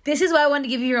podcast. This is why I wanted to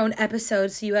give you your own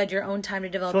episode, so you had your own time to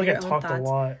develop your own thoughts. I feel like I talked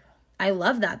a lot. I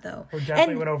love that, though. We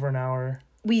definitely went over an hour.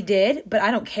 We did, but I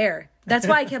don't care. That's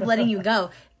why I kept letting you go.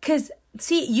 Because,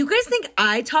 see, you guys think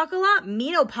I talk a lot.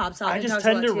 Mino pops off and talks a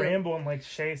lot, I just tend to ramble and, like,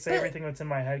 say everything that's in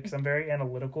my head, because I'm very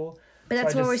analytical. But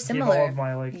that's why we're similar. Give all of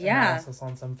my, like, analysis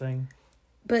on something.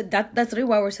 But that's literally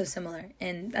why we're so similar.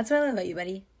 And that's what I love about you,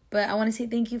 buddy. But I want to say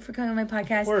thank you for coming on my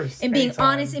podcast. Of course. And being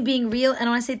honest and being real. And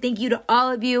I want to say thank you to all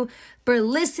of you for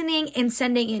listening and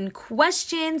sending in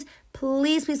questions.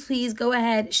 Please, please, please go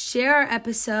ahead. Share our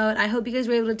episode. I hope you guys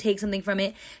were able to take something from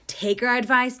it. Take our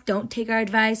advice. Don't take our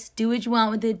advice. Do what you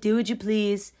want with it. Do what you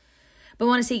please. But I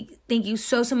want to say thank you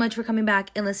so, so much for coming back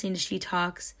and listening to She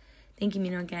Talks. Thank you,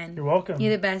 Mino, again. You're welcome.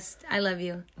 You're the best. I love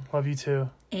you. Love you too.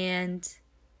 And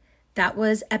that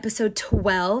was episode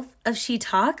 12 of She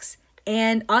Talks.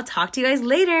 And I'll talk to you guys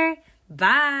later.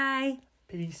 Bye.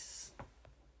 Peace.